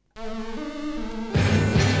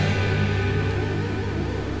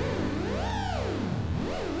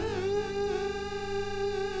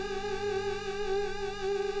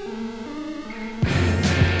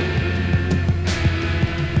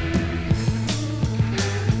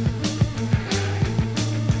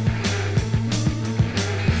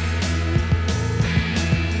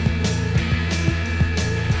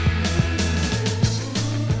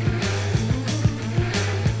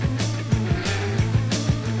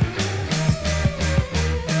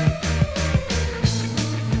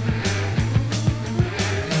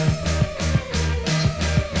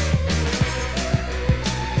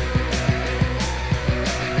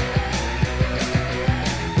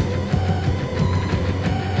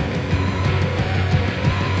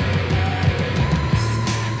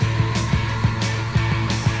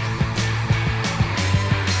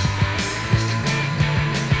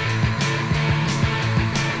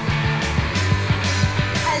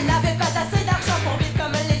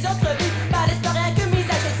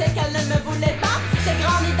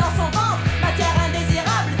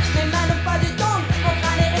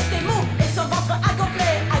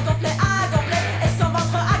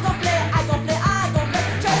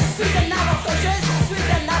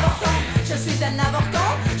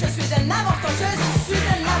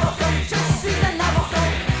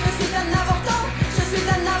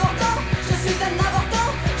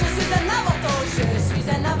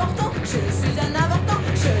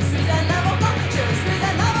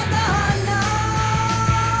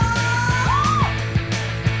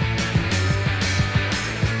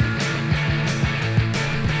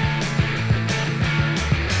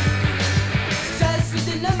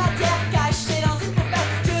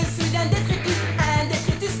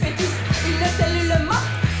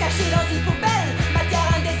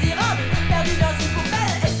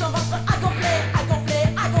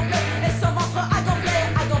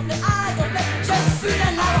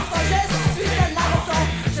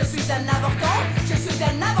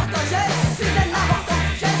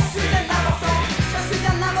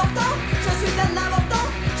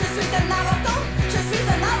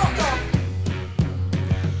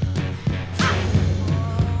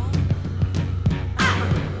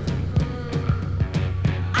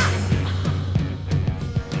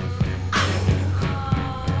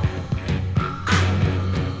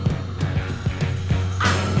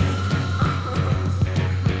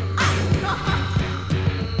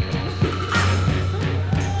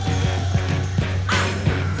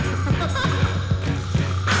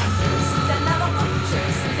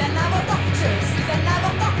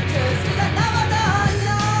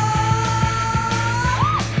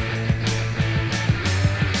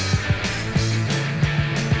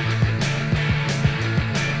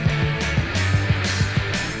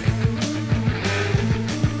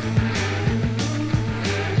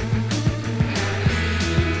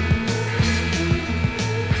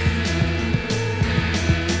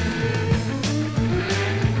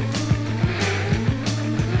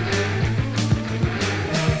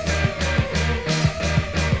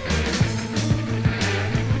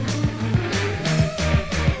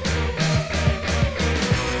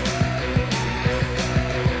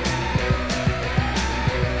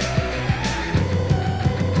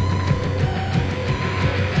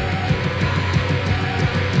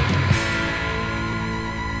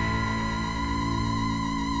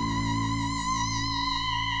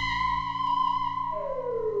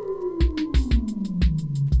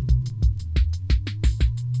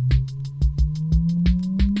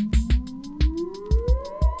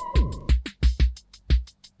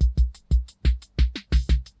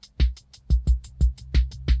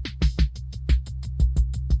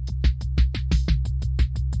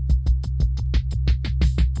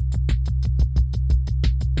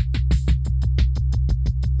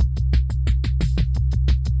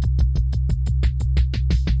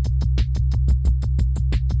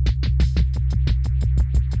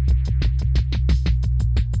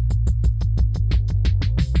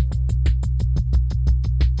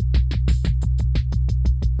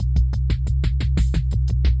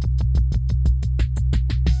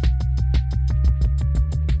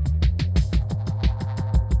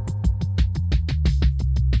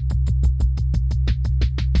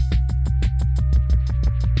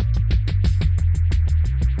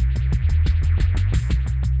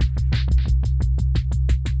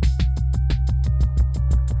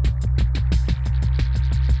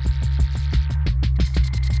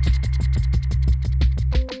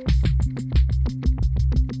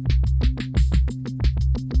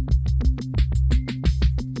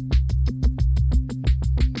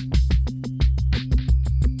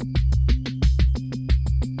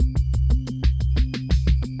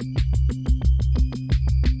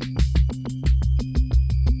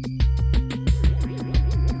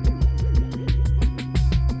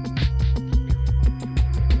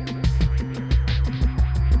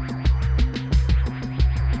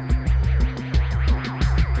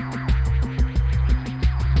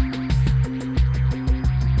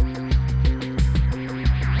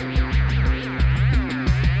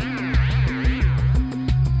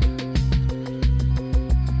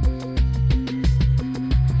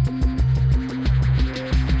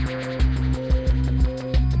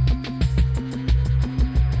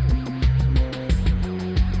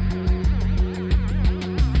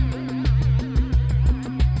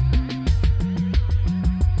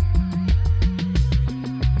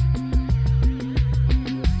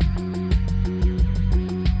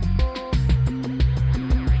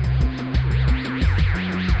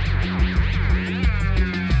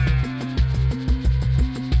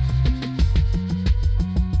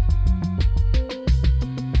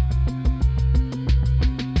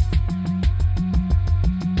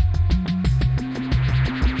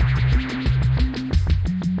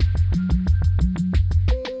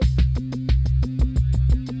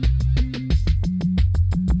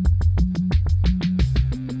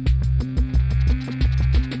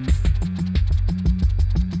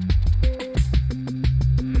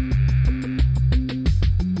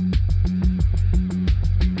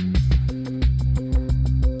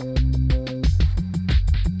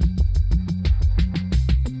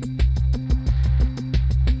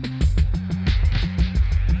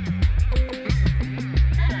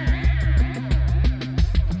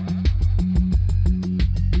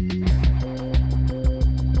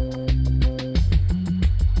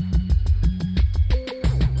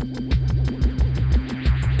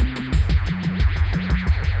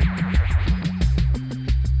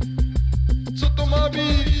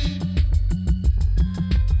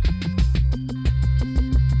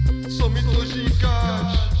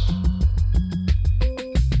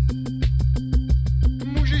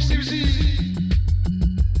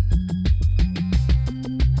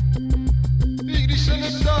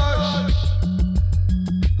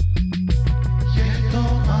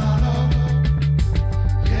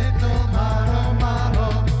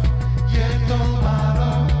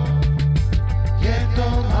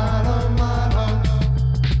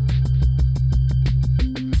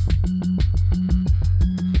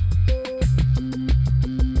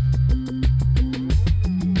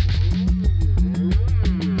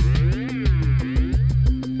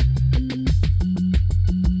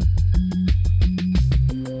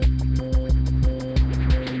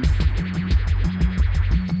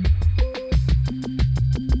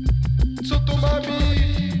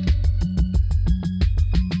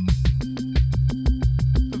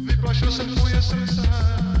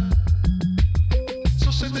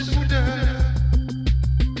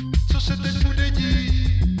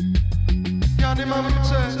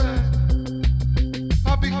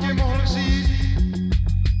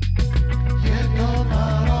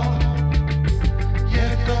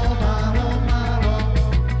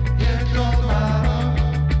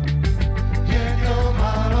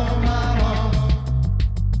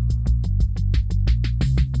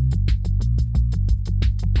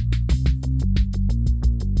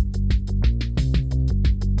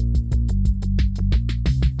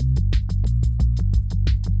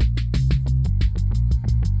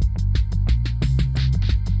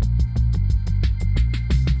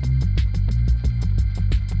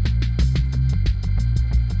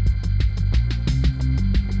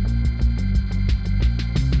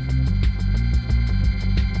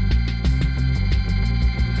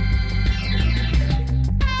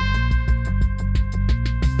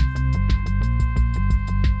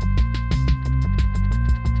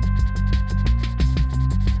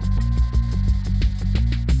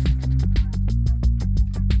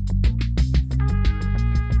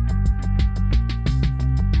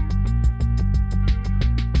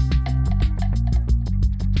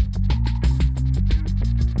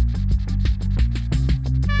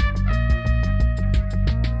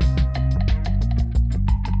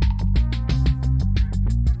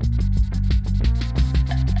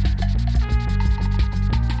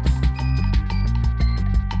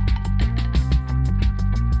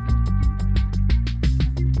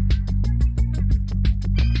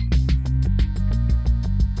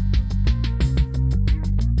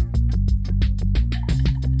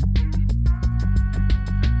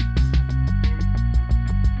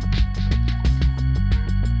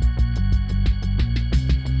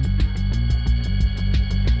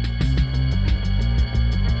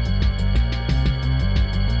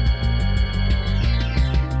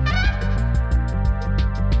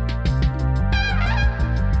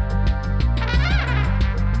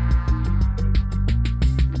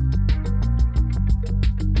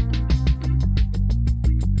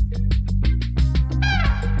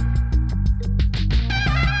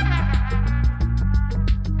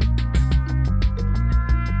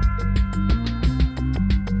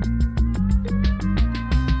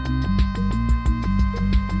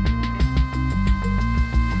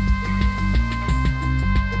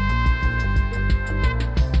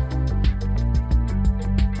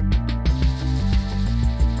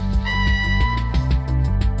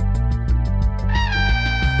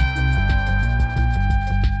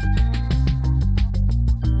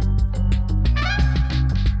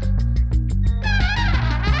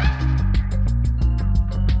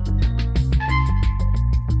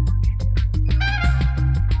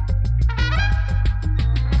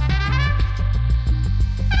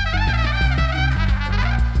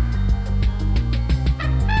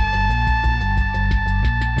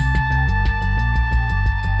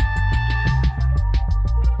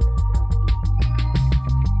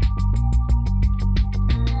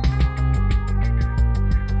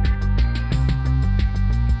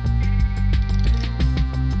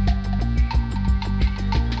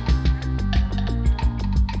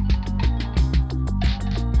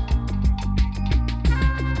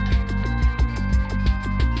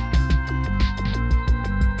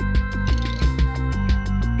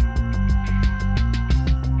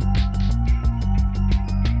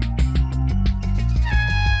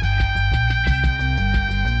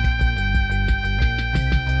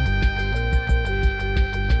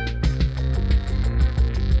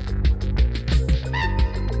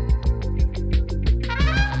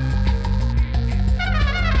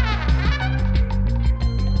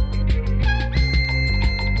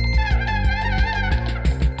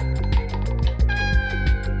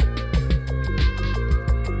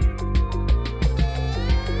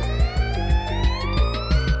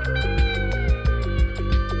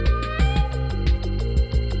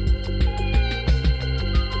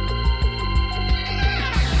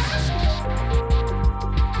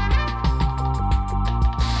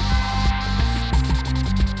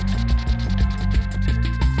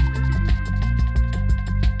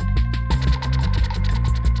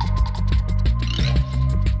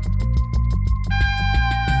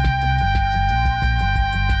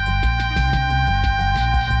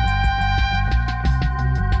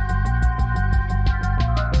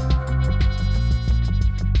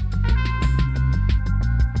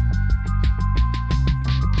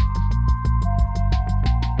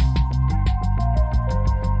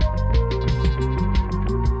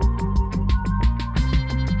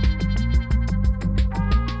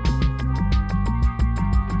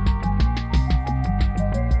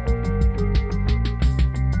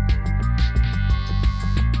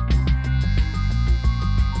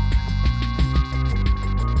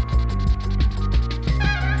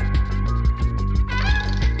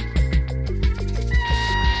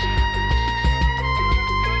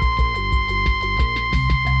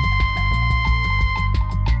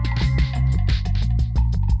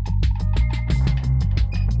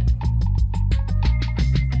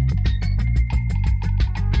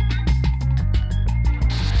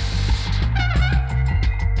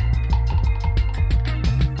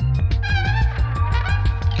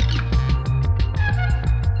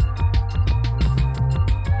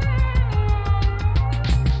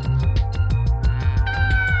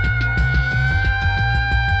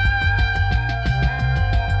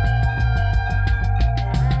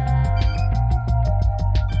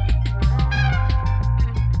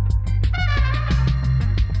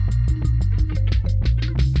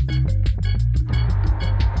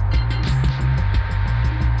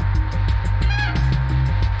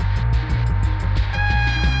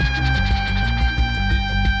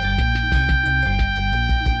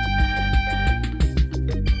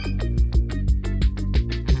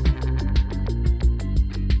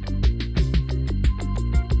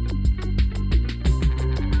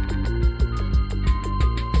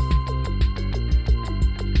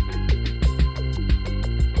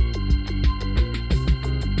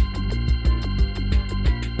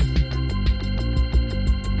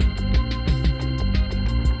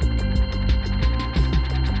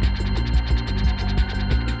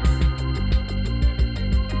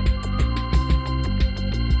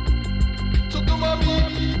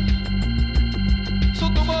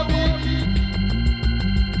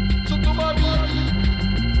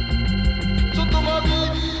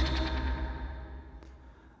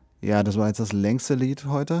 Ja, das war jetzt das längste Lied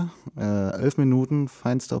heute. 11 Minuten,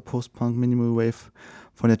 feinster Post-Punk Minimal Wave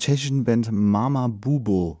von der tschechischen Band Mama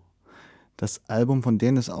Bubo. Das Album von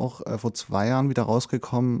denen ist auch vor 2 Jahren wieder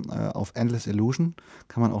rausgekommen auf Endless Illusion.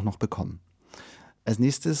 Kann man auch noch bekommen. Als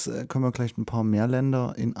nächstes können wir gleich ein paar mehr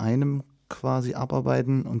Länder in einem quasi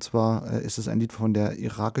abarbeiten. Und zwar ist es ein Lied von der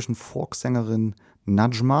irakischen Folksängerin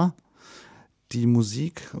Najma. Die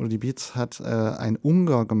Musik oder die Beats hat ein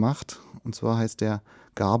Ungar gemacht. Und zwar heißt der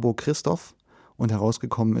Gabo Christoph. Und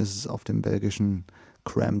herausgekommen ist es auf dem belgischen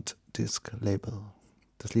Cramped Disc Label.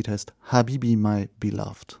 Das Lied heißt Habibi My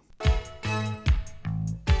Beloved.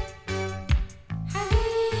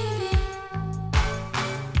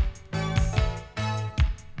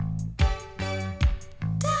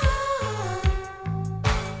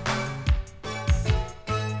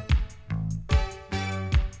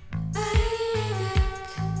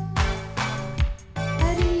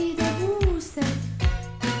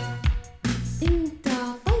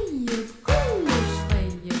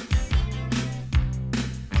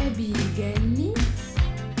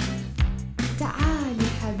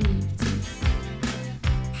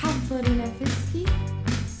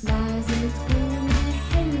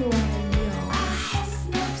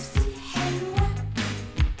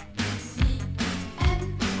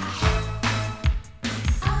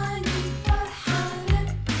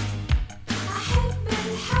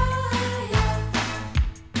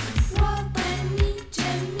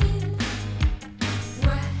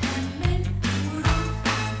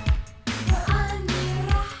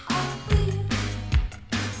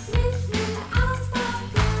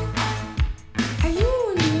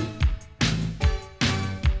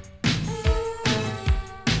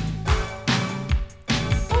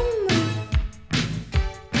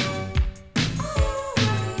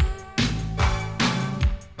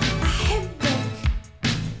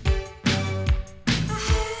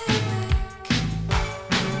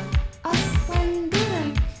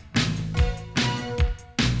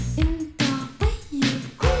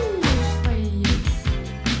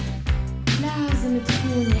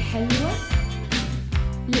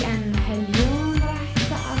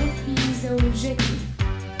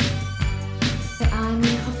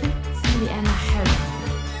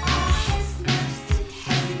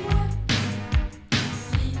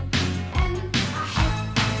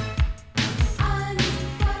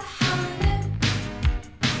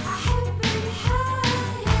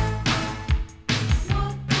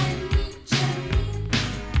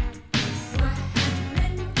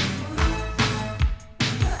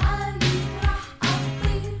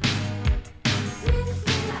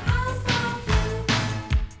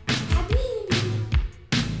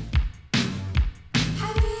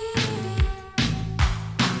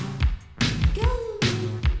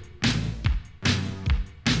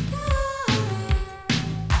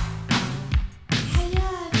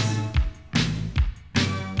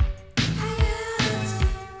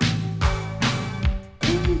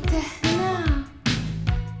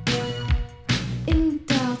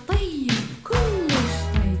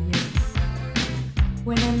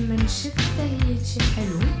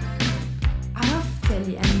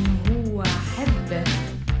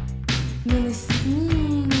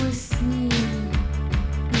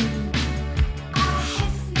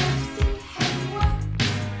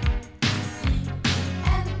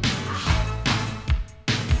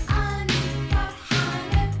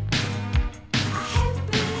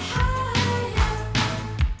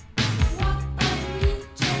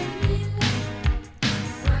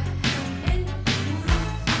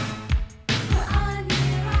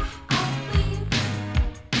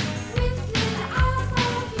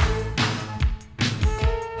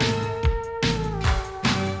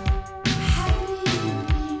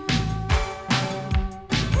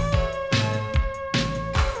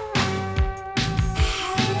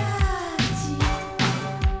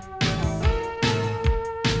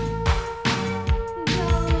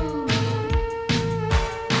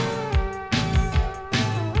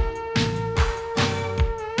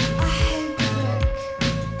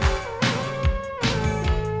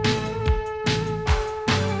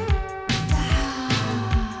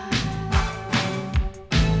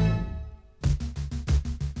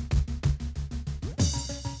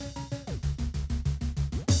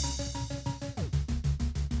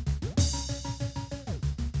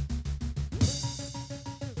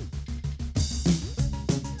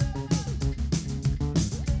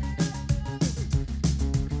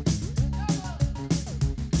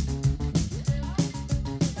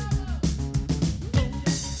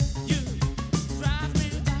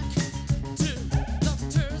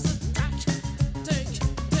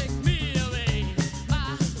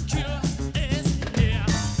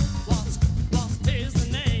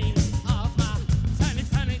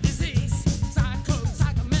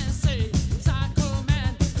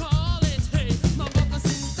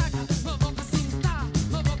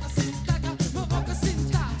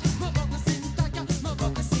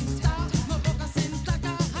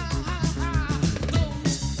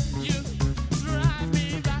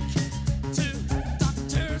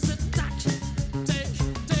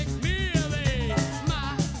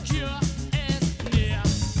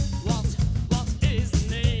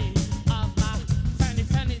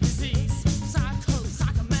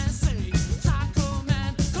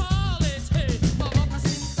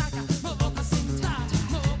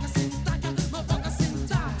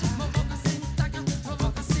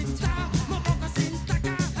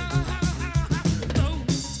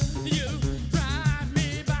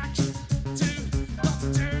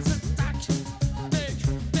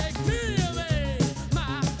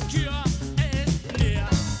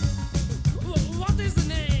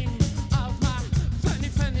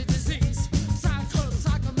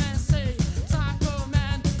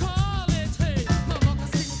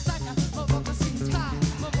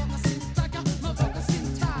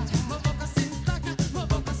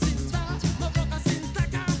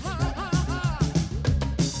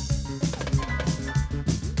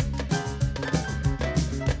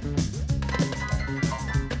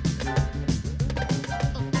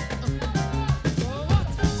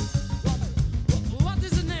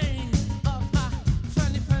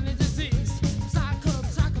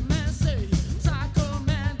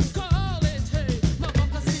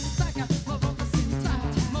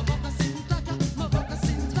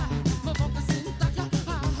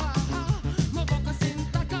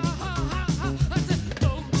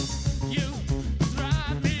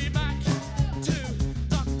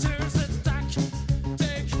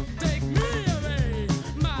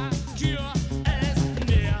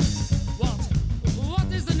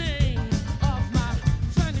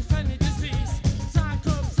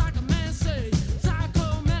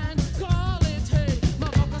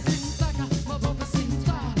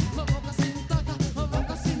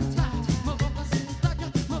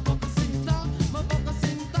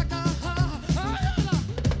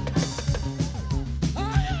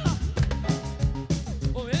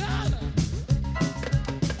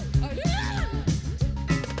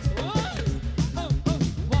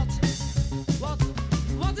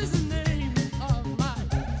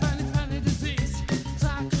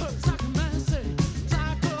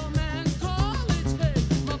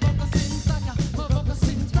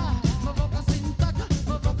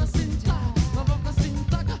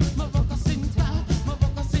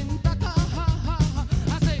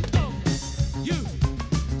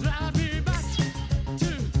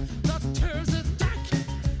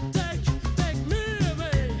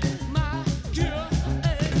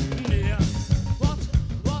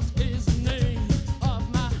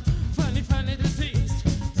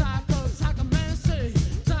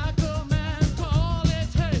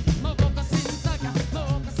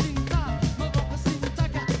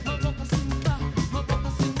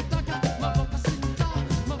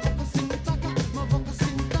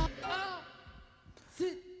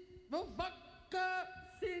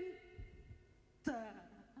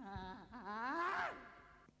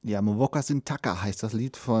 Ja, Mwoka Sintaka heißt das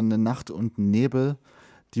Lied von Nacht und Nebel,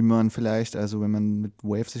 die man vielleicht, also wenn man mit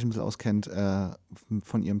Wave sich ein bisschen auskennt,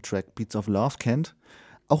 von ihrem Track Beats of Love kennt.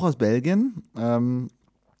 Auch aus Belgien.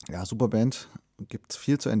 Ja, super Band, gibt es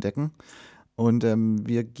viel zu entdecken. Und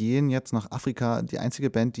wir gehen jetzt nach Afrika. Die einzige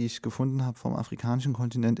Band, die ich gefunden habe vom afrikanischen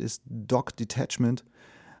Kontinent, ist Dog Detachment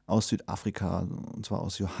aus Südafrika, und zwar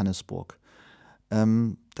aus Johannesburg.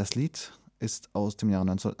 Das Lied ist aus dem Jahre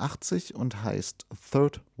 1980 und heißt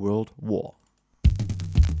Third World War.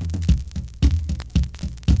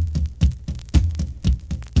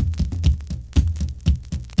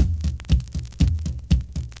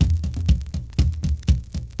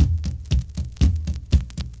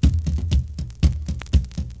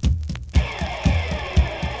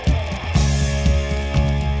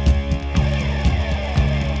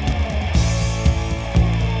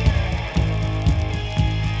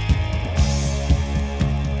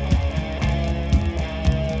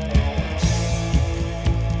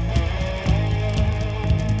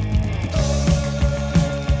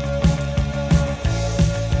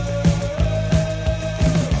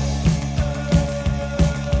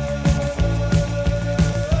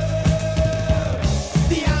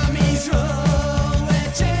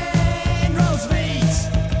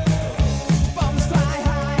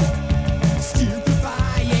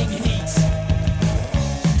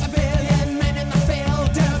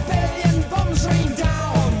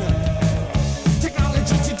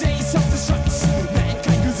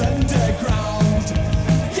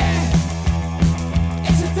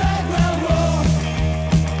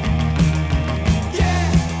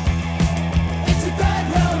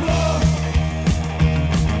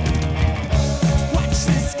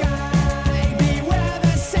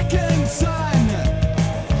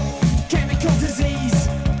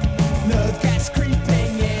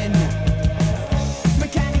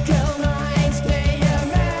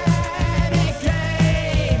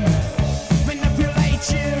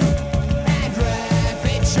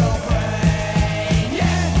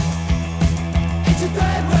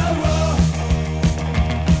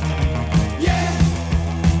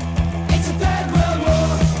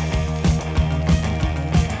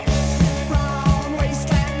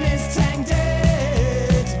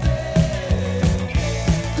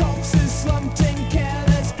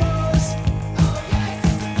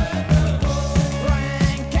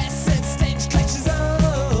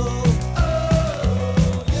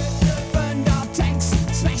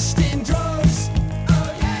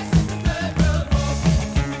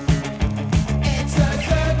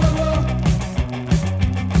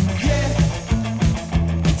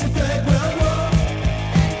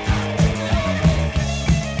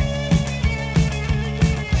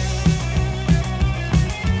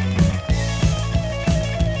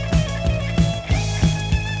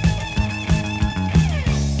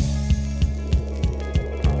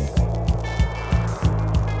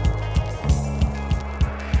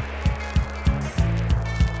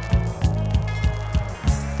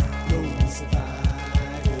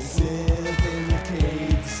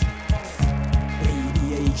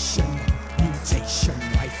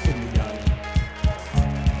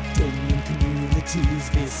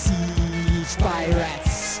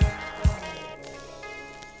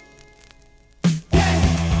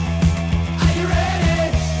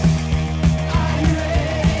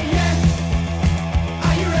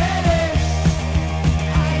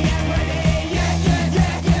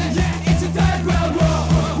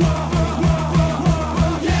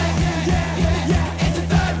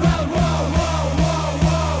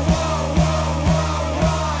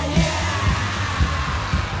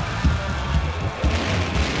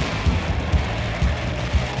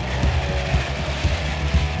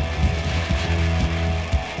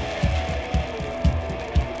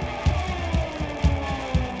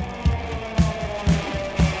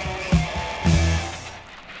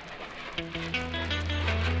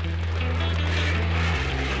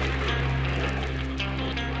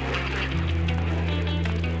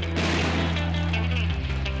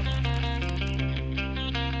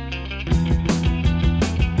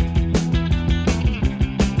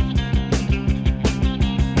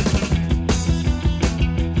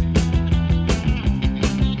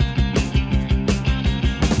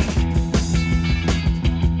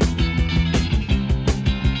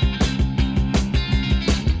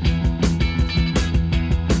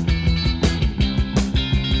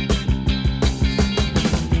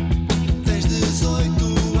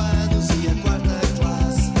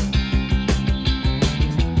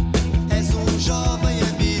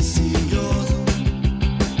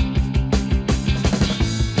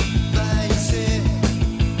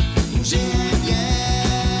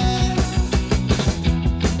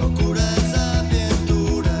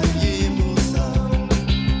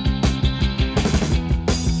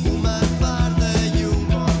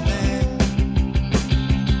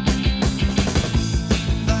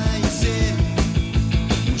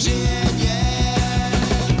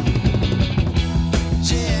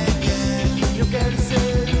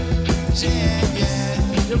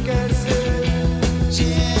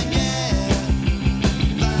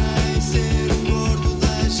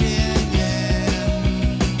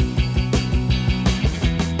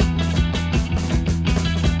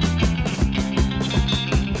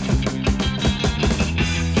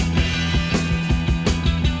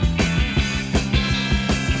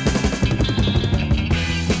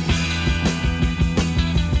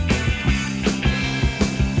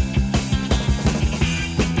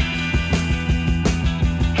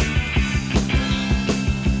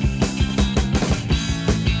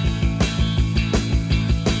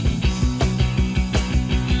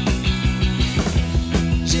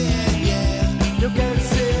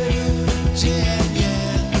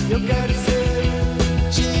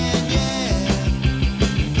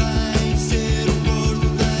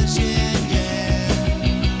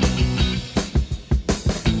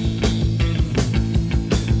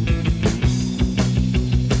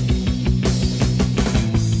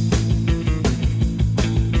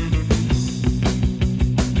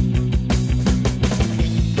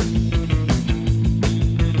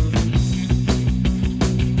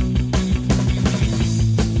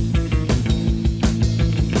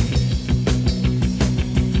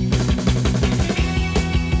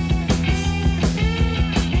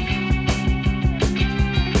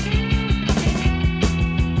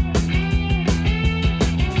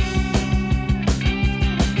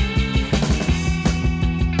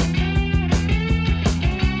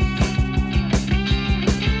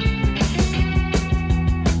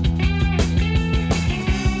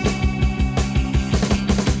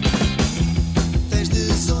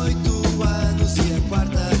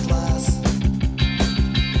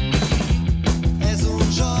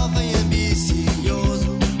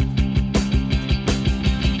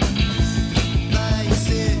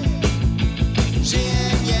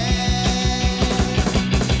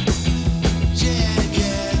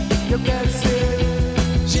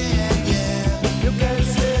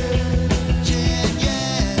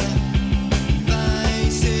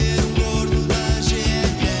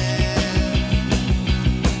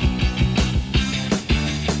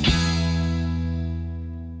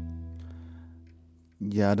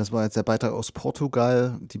 Ja, das war jetzt der Beitrag aus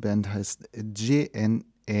Portugal. Die Band heißt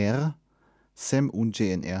GNR. Sam und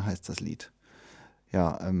GNR heißt das Lied.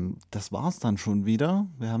 Ja, das war's dann schon wieder.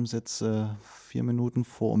 Wir haben es jetzt 4 Minuten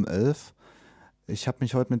vor 11. Ich habe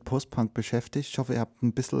mich heute mit Postpunk beschäftigt. Ich hoffe, ihr habt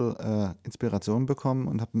ein bisschen Inspiration bekommen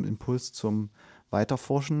und habt einen Impuls zum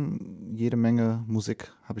Weiterforschen. Jede Menge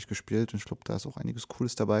Musik habe ich gespielt und ich glaube, da ist auch einiges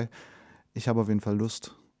Cooles dabei. Ich habe auf jeden Fall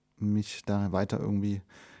Lust, mich da weiter irgendwie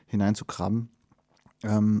hineinzukrabben.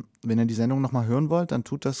 Wenn ihr die Sendung nochmal hören wollt, dann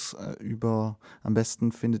tut das am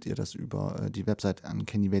besten findet ihr das über die Website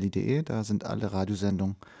uncannyvalley.de. Da sind alle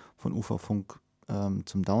Radiosendungen von UFA-Funk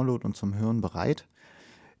zum Download und zum Hören bereit.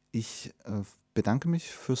 Ich bedanke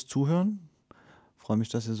mich fürs Zuhören, freue mich,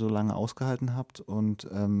 dass ihr so lange ausgehalten habt und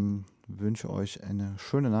wünsche euch eine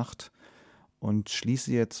schöne Nacht und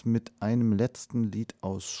schließe jetzt mit einem letzten Lied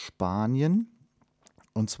aus Spanien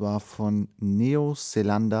und zwar von Neo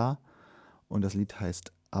Zelanda. Und das Lied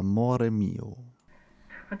heißt Amore Mio.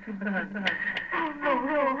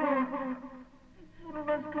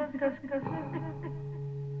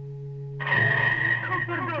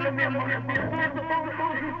 Perdóname, amor mío.